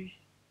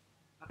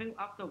 I think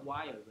after a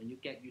while, when you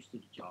get used to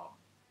the job,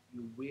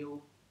 you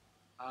will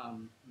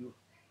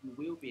you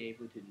will be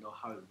able to know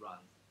how it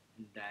runs,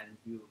 and then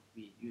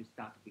you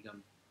start to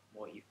become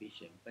more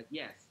efficient. But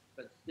yes,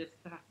 but just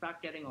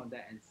start getting on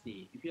that and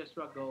see. If you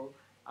struggle,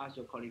 ask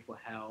your colleague for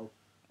help.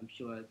 I'm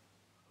sure a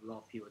lot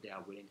of people they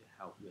are willing to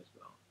help you as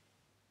well.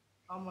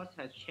 How much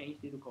has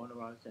changed due to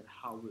coronavirus, and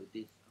how will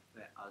this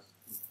affect us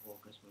in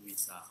August when we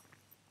start?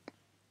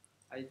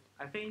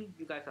 I think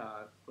you guys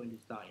are going to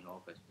start in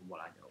August, from what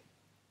I know.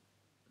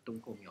 But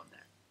don't quote me on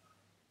that.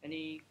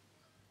 Any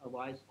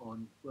advice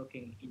on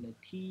working in a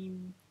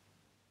team?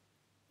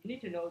 You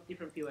need to know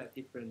different people have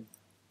different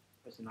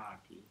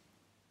personalities,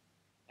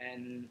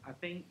 and I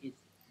think it's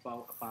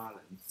about a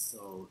balance.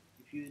 So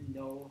if you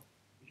know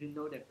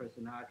their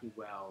personality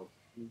well,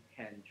 you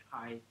can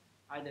try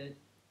either.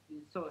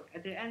 So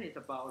at the end, it's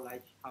about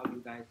like how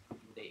you guys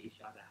accommodate each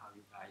other, how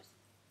you guys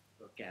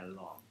will get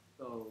along.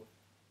 So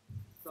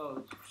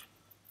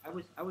I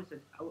would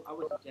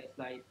suggest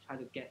like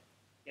get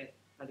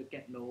try to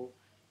get know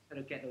try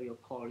to get know your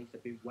colleagues a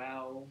bit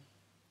well,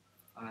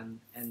 and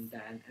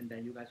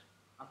then you guys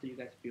after you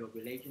guys build a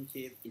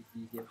relationship, it's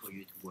easier for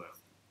you to work.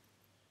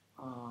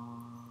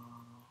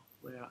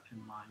 Where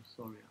am I?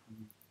 Sorry,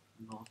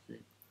 I lost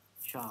it.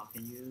 Shah,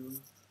 can you?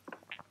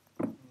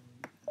 Um,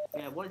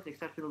 yeah, what is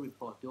exceptional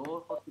report? Do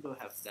all hospitals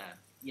have that?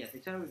 Yes,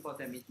 exceptional report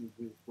that means you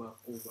will work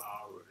over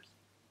hours.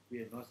 We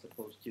are not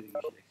supposed to use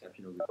an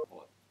exceptional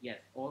report. Yes,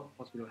 all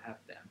hospitals have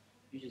them.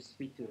 You should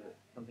speak to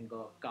something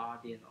called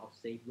guardian of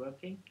safe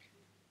working.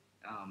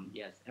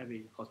 Yes,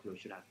 every hospital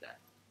should have that.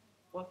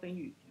 What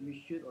thing you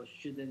should or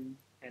shouldn't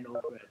hand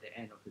over at the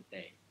end of the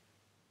day?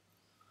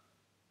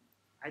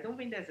 I don't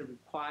think there's a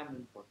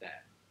requirement for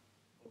that.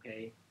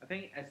 Okay, I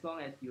think as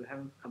long as you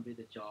haven't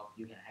completed the job,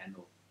 you can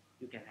handle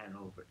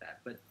over that.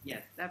 But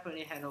yes,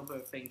 definitely hand over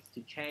things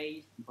to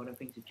chase, important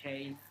things to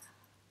chase,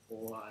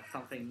 or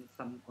something,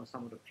 some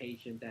of the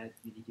patient that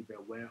you need to be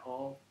aware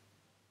of.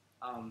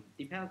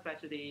 Depends,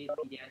 especially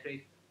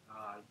pediatrics.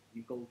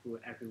 You go through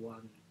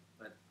everyone,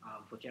 but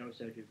for general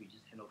surgery, we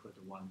just hand over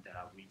the ones that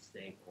are really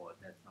sick or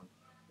that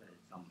is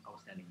some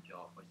outstanding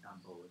job. For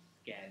example,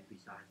 scan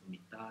result hasn't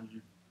been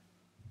done,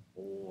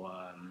 or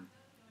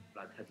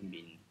blood hasn't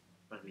been,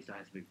 blood result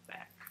has been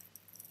back.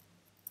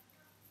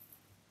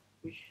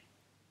 Which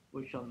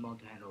which one not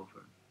to hand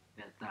over?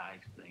 That I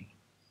explained.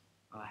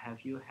 Have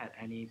you had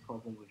any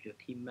problem with your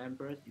team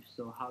members? If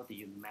so, how do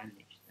you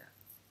manage that?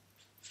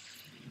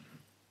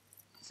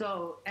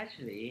 So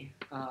actually,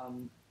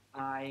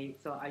 I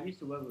used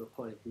to work with a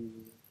colleague who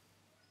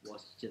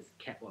was just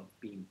kept on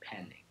being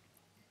panicked,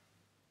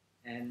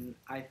 and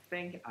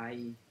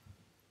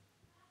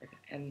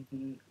and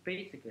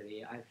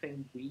basically I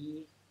think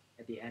we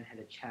at the end had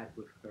a chat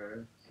with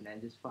her and then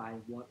just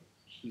find what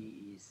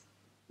she is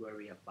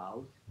worried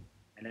about,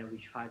 and then we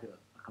try to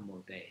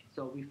accommodate.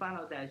 So we found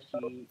out that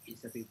she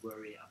is a bit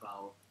worried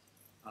about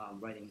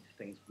writing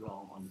things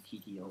wrong on the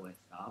TTO and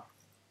stuff,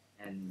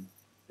 and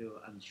feel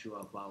unsure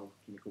about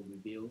clinical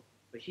review.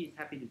 But she's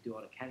happy to do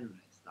all the cannula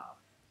and stuff.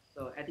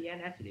 So at the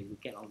end, actually, we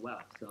get on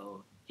well.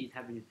 So she's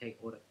happy to take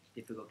all the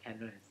difficult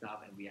cannula and stuff,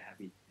 and we are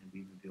happy and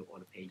we review all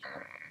the patients.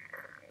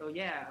 So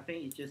yeah, I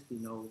think it's just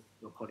to know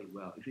your colleague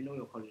well. If you know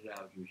your colleague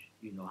well,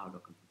 you know how to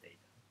accommodate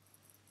them.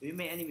 If you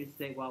make any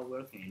mistake while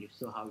working, and if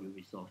so, how you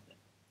resolve them?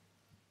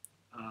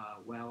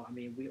 Well, I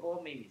mean, we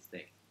all make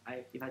mistakes.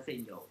 If I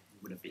say no, you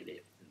wouldn't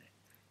believe, isn't it?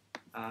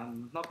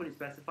 Not going to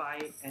specify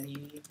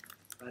any,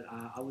 but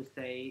I would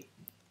say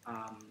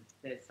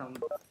there's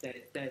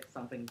there's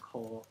something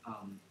called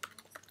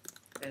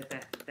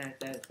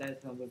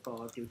there's something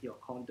called duty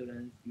of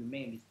condolence. You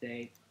make a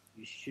mistake,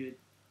 you should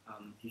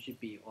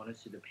be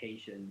honest to the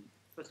patient.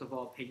 First of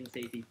all, patient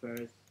safety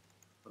first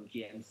from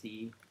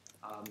GMC.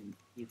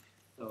 If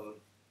so,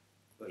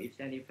 so if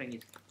anything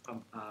is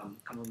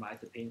compromise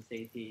the patient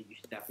safety, you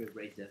should definitely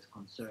raise this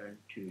concern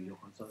to your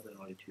consultant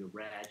or to your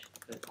reg.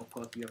 But of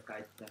course, you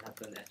guys that have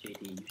done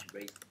SJD, you should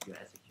raise your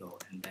SHO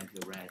and then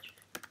your reg.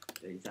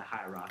 It's a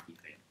hierarchy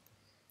thing.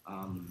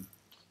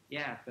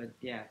 Yeah,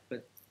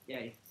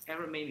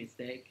 everyone made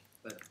mistake,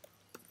 but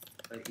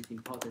it's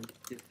important.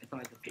 As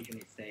long as the patient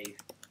is safe,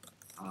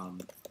 um,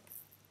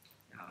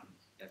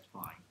 that's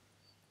fine.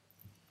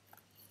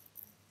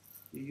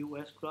 Do you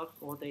wear scrubs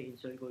all day in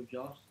surgical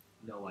jobs?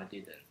 No, I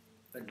didn't.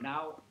 But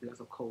now, because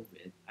of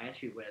COVID, I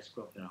actually wear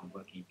scrubs when I'm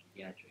working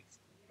in pediatrics,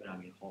 when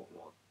I'm in hot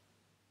ward.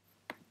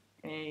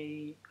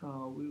 Hey,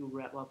 we will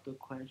wrap up the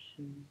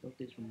questions of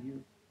this from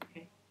you.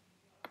 Okay.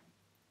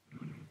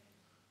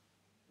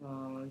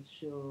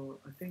 So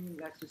I think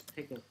let's just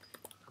take a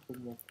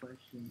couple more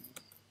questions.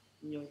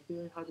 In your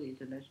experience, how do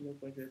international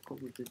graduates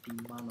cope with the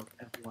demand of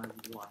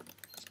FY1,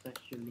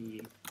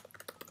 especially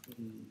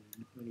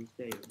when you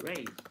say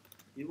race?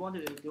 Do you want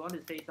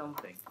to say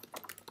something?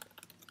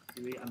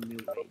 Do we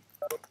unmute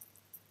race?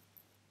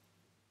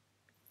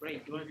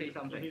 Race, you want to say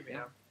something?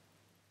 Yeah.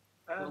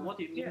 Well, what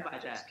do you mean by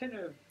that? Kind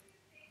of,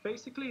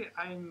 basically,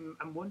 I'm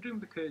wondering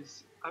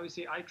because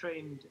obviously I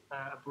trained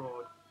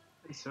abroad,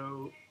 and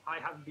so I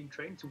haven't been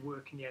trained to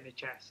work in the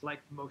NHS like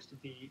most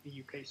of the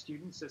UK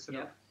students are sort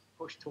of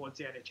pushed towards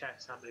the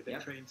NHS and they've been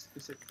trained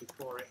specifically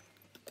for it.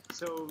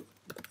 So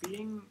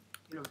being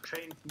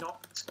trained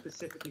not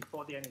specifically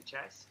for the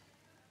NHS,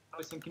 I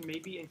was thinking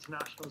maybe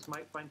internationals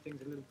might find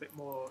things a little bit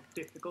more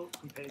difficult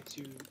compared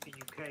to the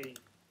UK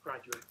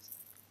graduates.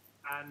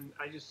 And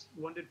I just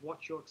wondered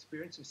what's your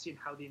experience of seeing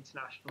how the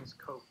internationals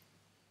cope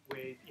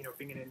with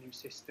being in a new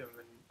system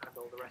and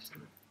all the rest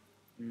of it.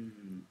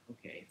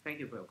 Okay, thank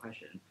you for your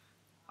question.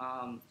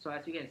 So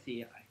as you can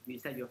see, you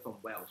said you're from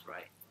Wales,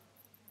 right?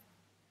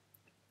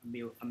 Can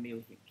you?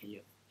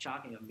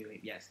 Chuck, can you unmute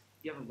him? Yes,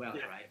 you're from Wales,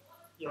 right?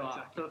 Yeah,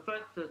 exactly.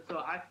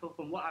 So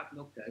from what I've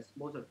noticed,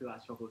 most of you are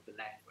struggle with the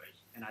language,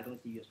 and I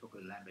don't see you struggle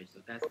with the language.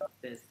 So that's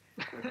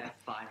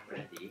fine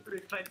already.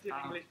 There's plenty of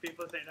English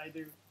people saying I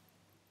do.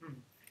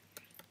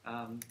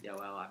 Yeah,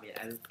 well, I mean,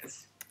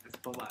 as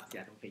for what I see,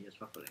 I don't think you're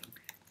struggling.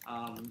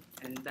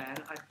 And then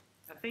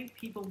I think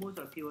most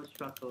of the people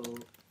struggle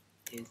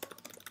is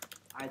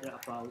either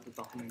about the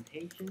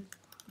documentation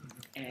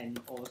and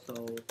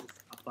also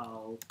it's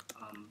about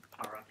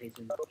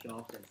prioritizing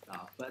jobs and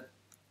stuff. But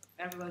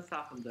everyone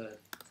starts from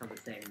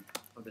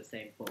the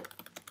same boat.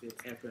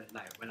 Everyone,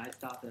 like when I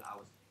started,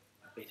 I'm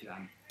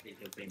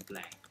basically being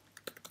blank.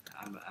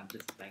 I'm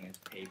just blank as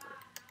paper.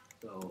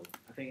 So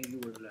I think you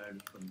will learn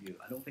from you.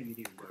 I don't think you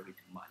need to worry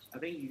too much. I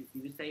think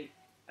you would say,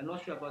 I'm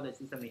not sure about the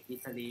system in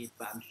Italy,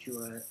 but I'm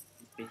sure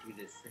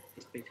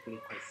it's basically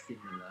quite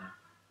similar.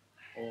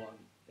 Or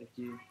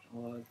do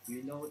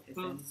you know is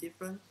any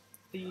difference?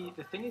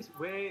 The thing is,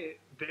 we're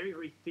very,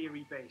 very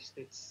theory based.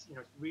 It's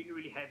it's really,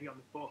 really heavy on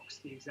the books,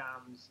 the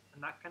exams,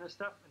 and that kind of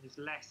stuff, and there's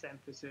less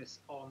emphasis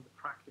on the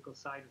practical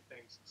side of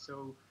things.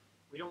 So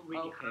We don't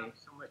really have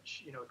so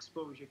much,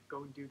 exposure.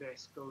 Go and do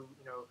this. Go and,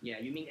 Yeah,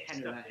 you mean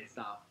cannula and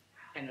stuff,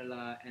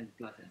 cannula and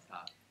blood and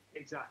stuff.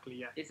 Exactly.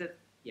 Yeah.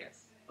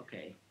 Yes.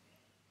 Okay.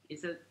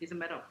 It's a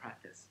matter of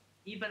practice.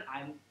 Even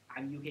I'm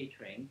UK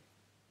trained.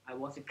 I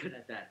wasn't good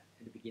at that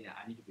in the beginning.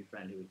 I need to be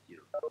friendly with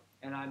you,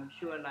 and I'm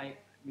sure like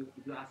if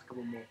you ask a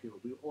couple more people,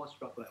 we all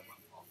struggle at one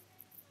point.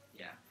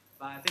 Yeah,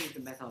 but I think it's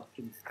a matter of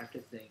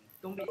practicing.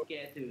 Don't be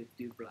scared to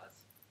do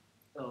bloods.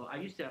 So I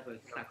used to have a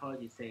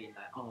psychologist saying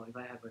like, oh, if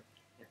I have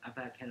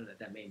a candidate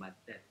that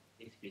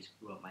basically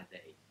screw up my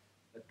day.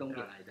 But don't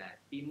be like that.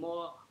 Be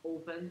more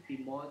open. Be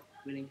more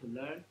willing to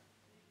learn.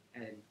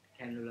 And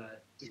cannula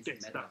is a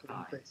matter of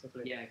time.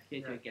 Yeah,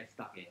 in case you get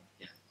stuck in.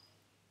 Yeah.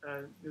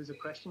 There's a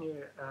question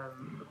here.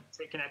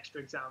 Taking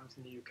extra exams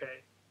in the UK.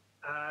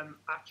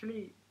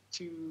 Actually,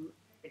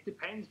 it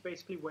depends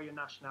basically where your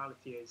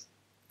nationality is.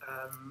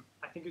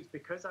 I think it's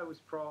because I'm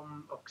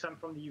from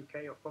the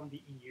UK or from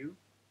the EU.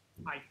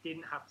 I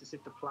didn't have to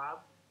sit the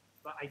PLAB,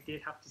 but I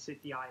did have to sit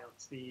the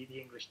IELTS, the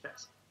English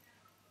test.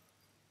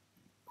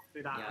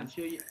 Yeah, I'm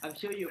sure you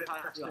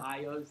passed your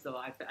IELTS, so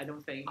I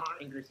don't think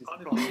English is a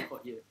problem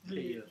for you.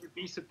 You'd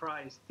be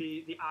surprised.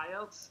 The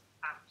IELTS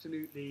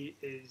absolutely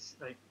is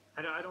like,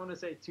 I don't want to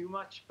say too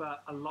much,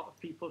 but a lot of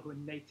people who are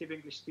native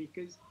English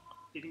speakers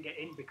didn't get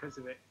in because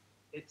of it.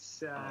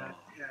 It's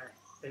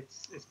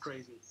it's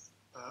crazy.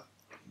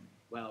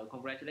 Well,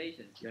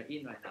 congratulations, you're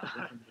in right now.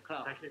 Welcome to the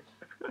club. Thank you.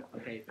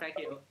 Okay, thank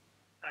you.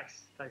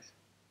 Thanks.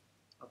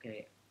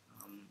 Okay,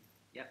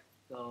 yep.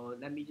 So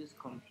let me just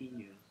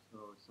continue.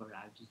 So sorry,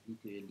 I just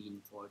need to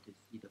lean forward to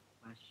see the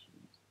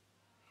questions.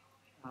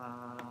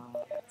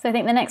 So I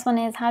think the next one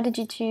is, how did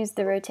you choose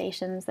the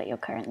rotations that you're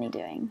currently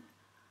doing?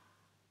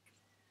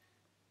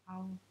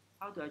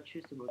 How do I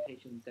choose the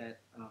rotation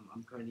that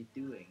I'm currently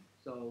doing?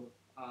 So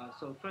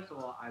first of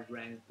all, I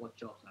rank what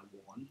jobs I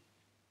want.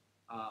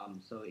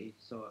 So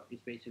it's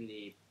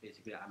basically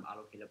I'm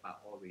allocated by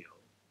Oreo.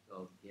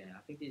 So yeah,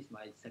 I think this is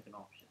my second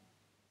option.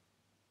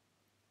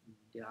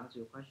 Did I answer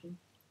your question?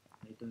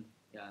 I'm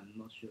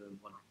not sure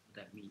what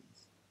that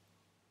means.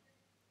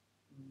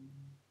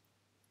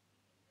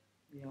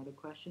 Any other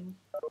questions?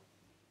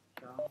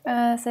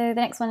 So the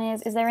next one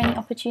is there any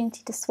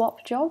opportunity to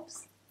swap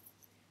jobs?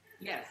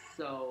 Yes.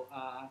 But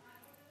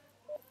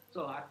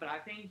I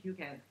think you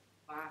can.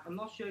 I'm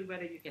not sure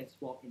whether you can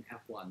swap in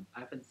F1. I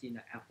haven't seen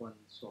an F1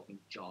 swapping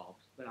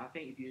jobs, but I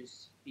think if you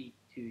speak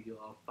to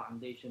your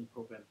foundation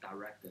program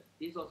director,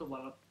 this is also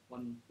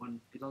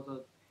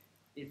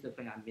this is the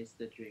thing I missed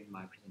during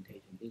my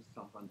presentation. This is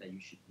someone that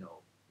you should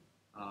know.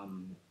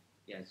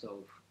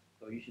 So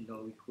you should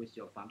know who is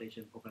your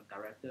foundation program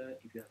director.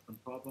 If you have some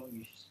problem,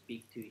 you should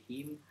speak to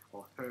him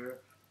or her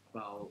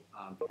about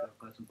if you have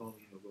got some problem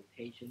with your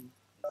rotation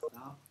and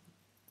stuff.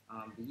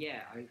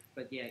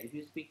 If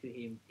you speak to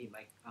him, he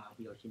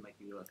or she might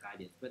give you a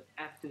guidance. But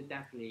F2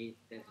 definitely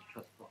there's a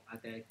trust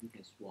that you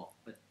can swap,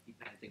 but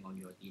depending on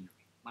your deanery.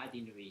 My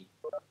deanery,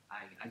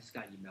 I just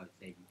got email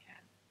saying you can.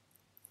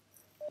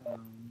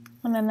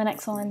 And then the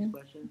next one,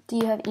 do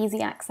you have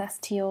easy access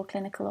to your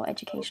clinical or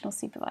educational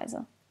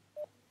supervisor?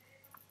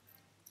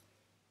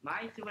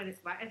 My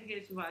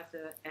educational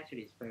supervisor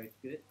actually is very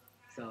good,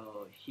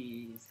 so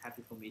she's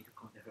happy for me to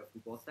contact her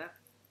through WhatsApp.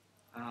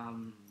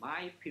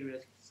 My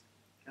previous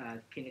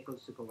clinical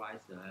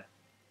supervisor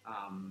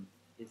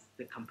is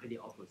the completely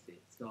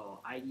opposite. So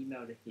I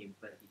emailed him,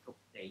 but he took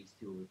days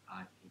to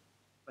reply me.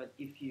 But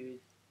if you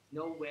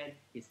know where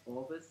his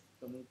office,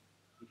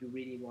 if you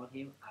really want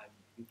him, I'm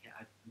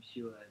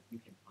sure you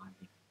can find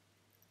him.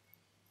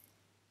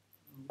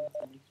 What's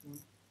the next one?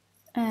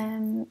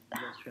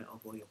 Let's try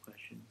off all your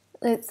questions.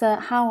 It's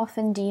how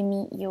often do you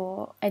meet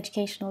your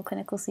educational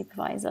clinical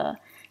supervisor,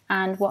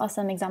 and what are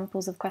some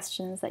examples of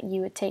questions that you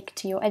would take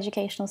to your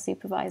educational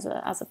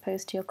supervisor as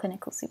opposed to your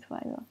clinical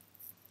supervisor?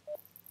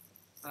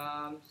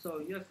 So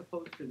you're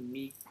supposed to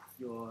meet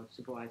your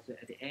supervisor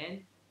at the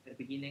end, at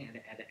the beginning, and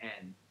at the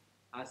end.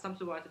 Some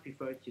supervisors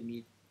prefer to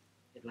meet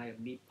like a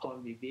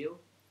midpoint review,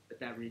 but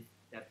that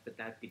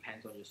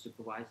depends on your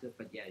supervisor.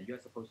 But yeah, you're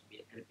supposed to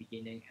meet at the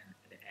beginning and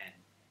at the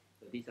end.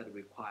 So these are the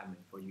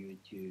requirements for you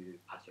to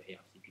pass your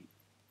ARCP.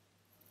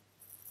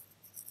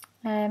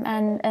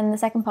 And the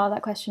second part of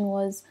that question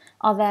was,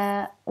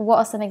 what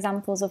are some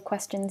examples of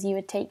questions you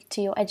would take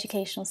to your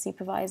educational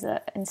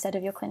supervisor instead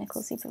of your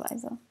clinical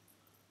supervisor?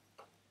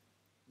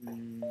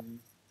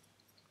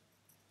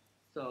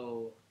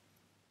 So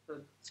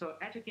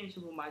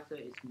education supervisor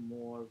is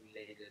more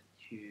related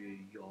to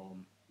your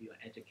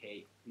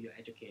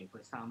education. For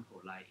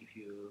example, like if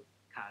you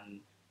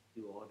can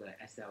do all the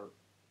SL,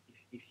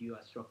 if you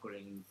are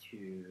struggling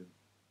to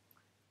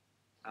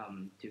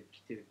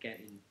get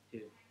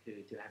into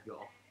to have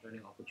your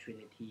learning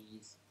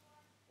opportunities,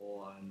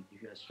 or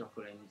if you are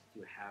struggling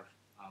to have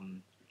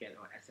to get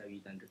your SLE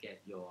done, to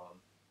get your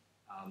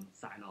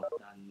sign off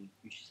done,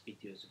 you should speak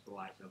to your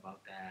supervisor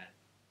about that.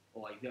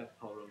 Or if you have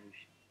problems,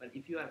 but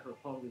if you have a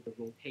problem with the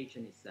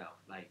rotation itself,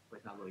 like for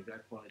example, if you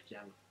have a problem with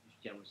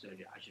general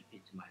surgery, I should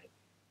speak to my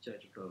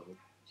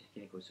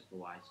clinical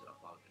supervisor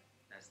about it.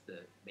 That's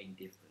the main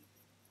difference.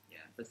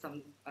 Yeah,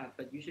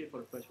 but usually for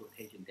the first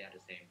rotation, they are the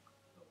same.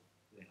 So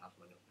you can ask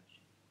one of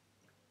question.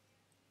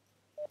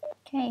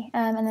 Okay,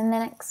 and then the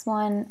next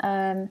one,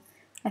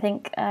 I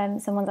think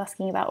someone's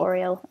asking about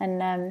Oriel,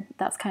 and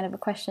that's kind of a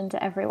question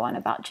to everyone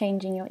about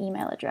changing your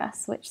email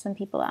address, which some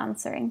people are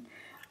answering.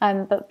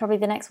 But probably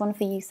the next one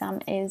for you, Sam,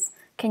 is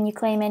can you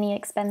claim any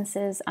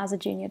expenses as a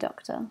junior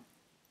doctor?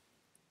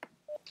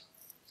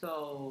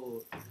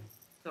 So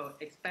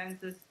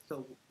expenses.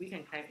 So we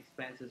can claim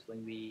expenses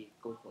when we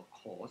go for a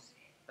course,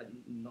 but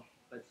not.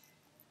 But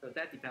so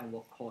that depends on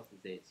what course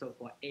is it. So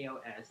for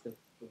ALS, the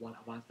one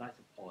advanced life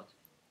support.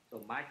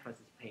 So my trust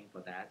is paying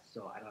for that,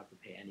 so I don't have to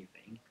pay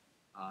anything,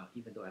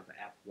 even though I have an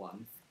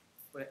F1.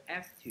 For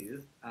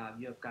F2,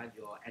 you have got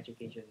your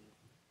education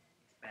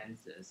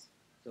expenses.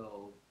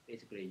 So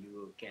basically, you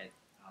will get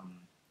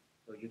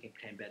so you can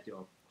claim back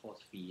your course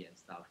fee and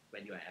stuff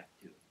when you're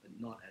F2, but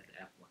not as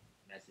F1.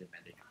 That's the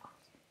mandatory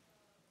course.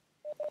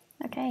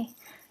 Okay,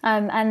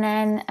 and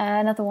then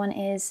another one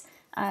is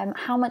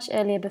how much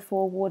earlier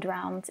before ward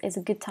rounds is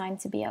a good time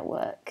to be at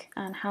work,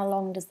 and how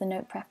long does the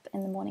note prep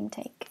in the morning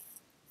take?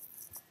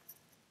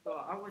 So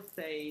I would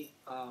say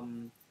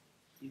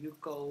if you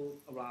go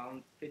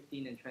around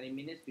 15 and 20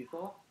 minutes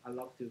before, I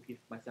love to give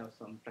myself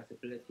some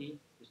flexibility,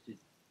 just to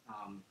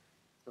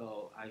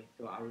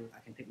I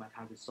can take my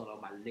time to sort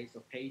out my list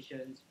of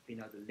patients,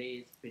 print out the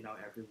list, print out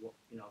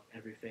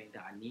everything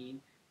that I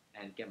need,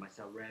 and get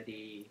myself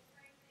ready.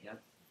 Yeah,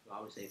 so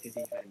I would say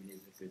 15 20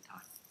 minutes is a good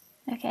time.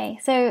 Okay,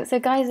 so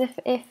guys,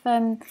 if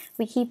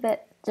we keep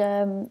it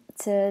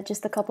to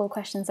just a couple of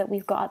questions that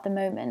we've got at the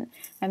moment,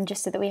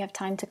 just so that we have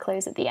time to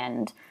close at the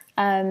end.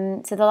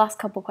 So the last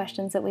couple of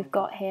questions that we've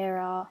got here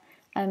are,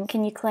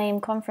 can you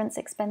claim conference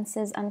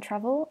expenses and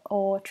travel,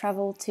 or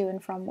travel to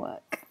and from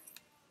work?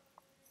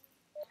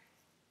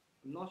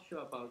 I'm not sure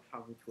about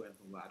travel to and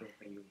from work. I don't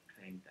think you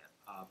claim that.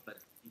 But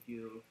if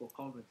you for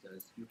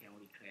conferences, you can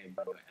only claim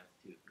when you're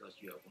F2 because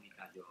you have only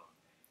got your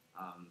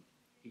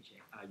teaching.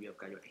 You have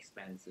got your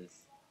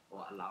expenses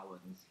or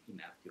allowance in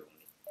F2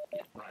 only.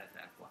 Yeah, not as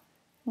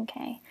F1.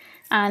 Okay,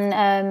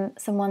 and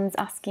someone's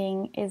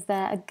asking, is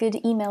there a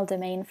good email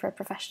domain for a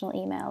professional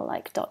email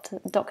like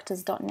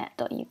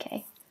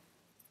doctors.net.uk?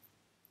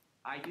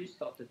 I use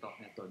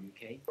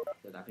doctor.net.uk,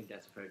 so I think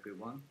that's a very good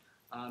one.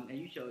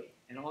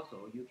 And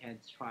also you can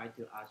try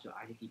to ask your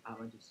IT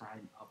department to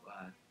sign up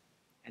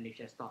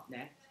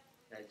NHS.net.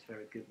 That's a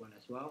very good one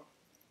as well.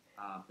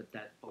 But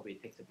that probably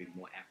takes a bit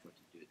more effort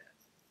to do that.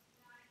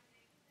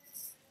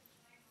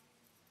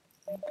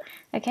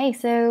 Okay,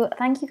 so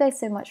thank you guys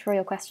so much for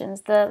your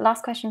questions. The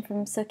last question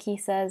from Suki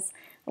says,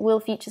 will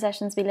future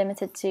sessions be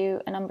limited to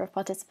a number of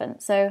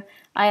participants? So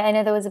I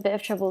know there was a bit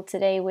of trouble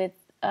today with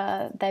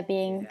there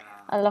being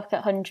a lock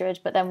at 100,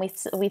 but then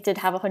we did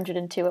have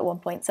 102 at one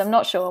point. So I'm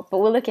not sure, but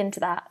we'll look into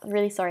that.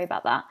 Really sorry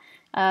about that.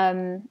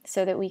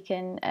 So that we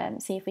can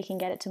see if we can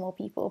get it to more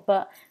people.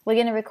 But we're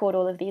going to record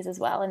all of these as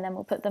well, and then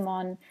we'll put them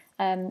on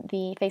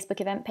the Facebook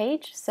event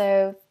page.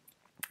 So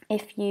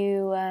if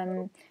you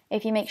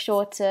make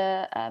sure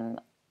to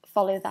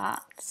follow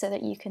that so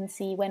that you can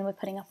see when we're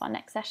putting up our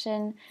next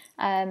session,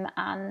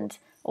 and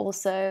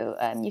also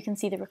you can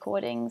see the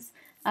recordings.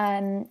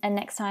 And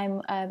next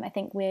time, I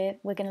think we're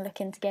going to look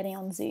into getting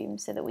on Zoom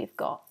so that we've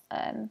got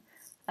an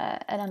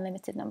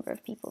unlimited number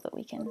of people that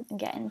we can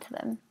get into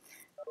them.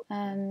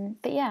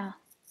 But yeah.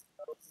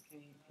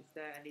 Okay. Is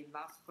there any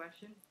last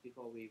question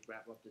before we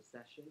wrap up the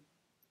session?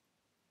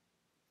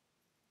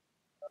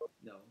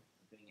 No.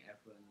 I think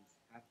everyone's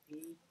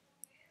happy.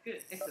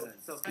 Good.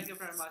 Excellent. So thank you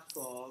very much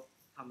for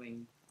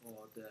coming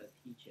for the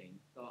teaching.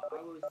 So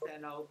I will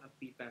send out a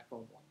feedback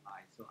form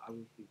online. So I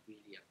would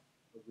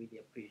really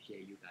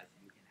appreciate you guys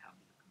if you can help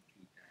me to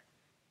complete that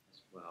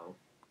as well.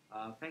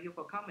 Thank you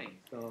for coming.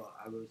 So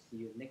I will see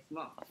you next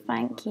month. So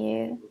Thank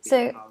you.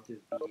 So how to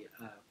be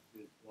a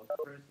good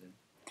person.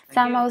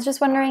 Sam, I was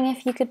just wondering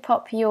if you could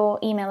pop your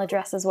email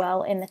address as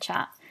well in the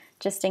chat,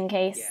 just in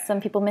case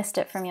some people missed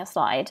it from your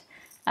slide.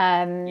 So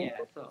let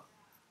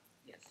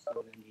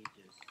me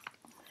just...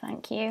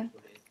 Thank you.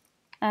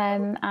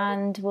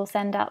 And we'll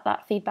send out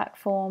that feedback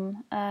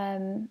form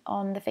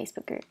on the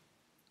Facebook group.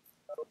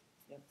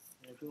 Yep,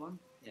 everyone.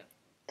 Yeah.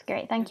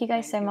 Great. Thank you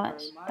guys so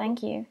much.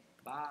 Thank you.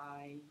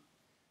 Bye.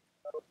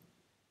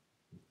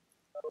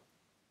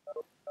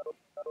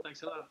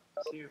 Thanks a lot.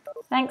 See you.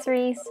 Thanks,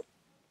 Reese.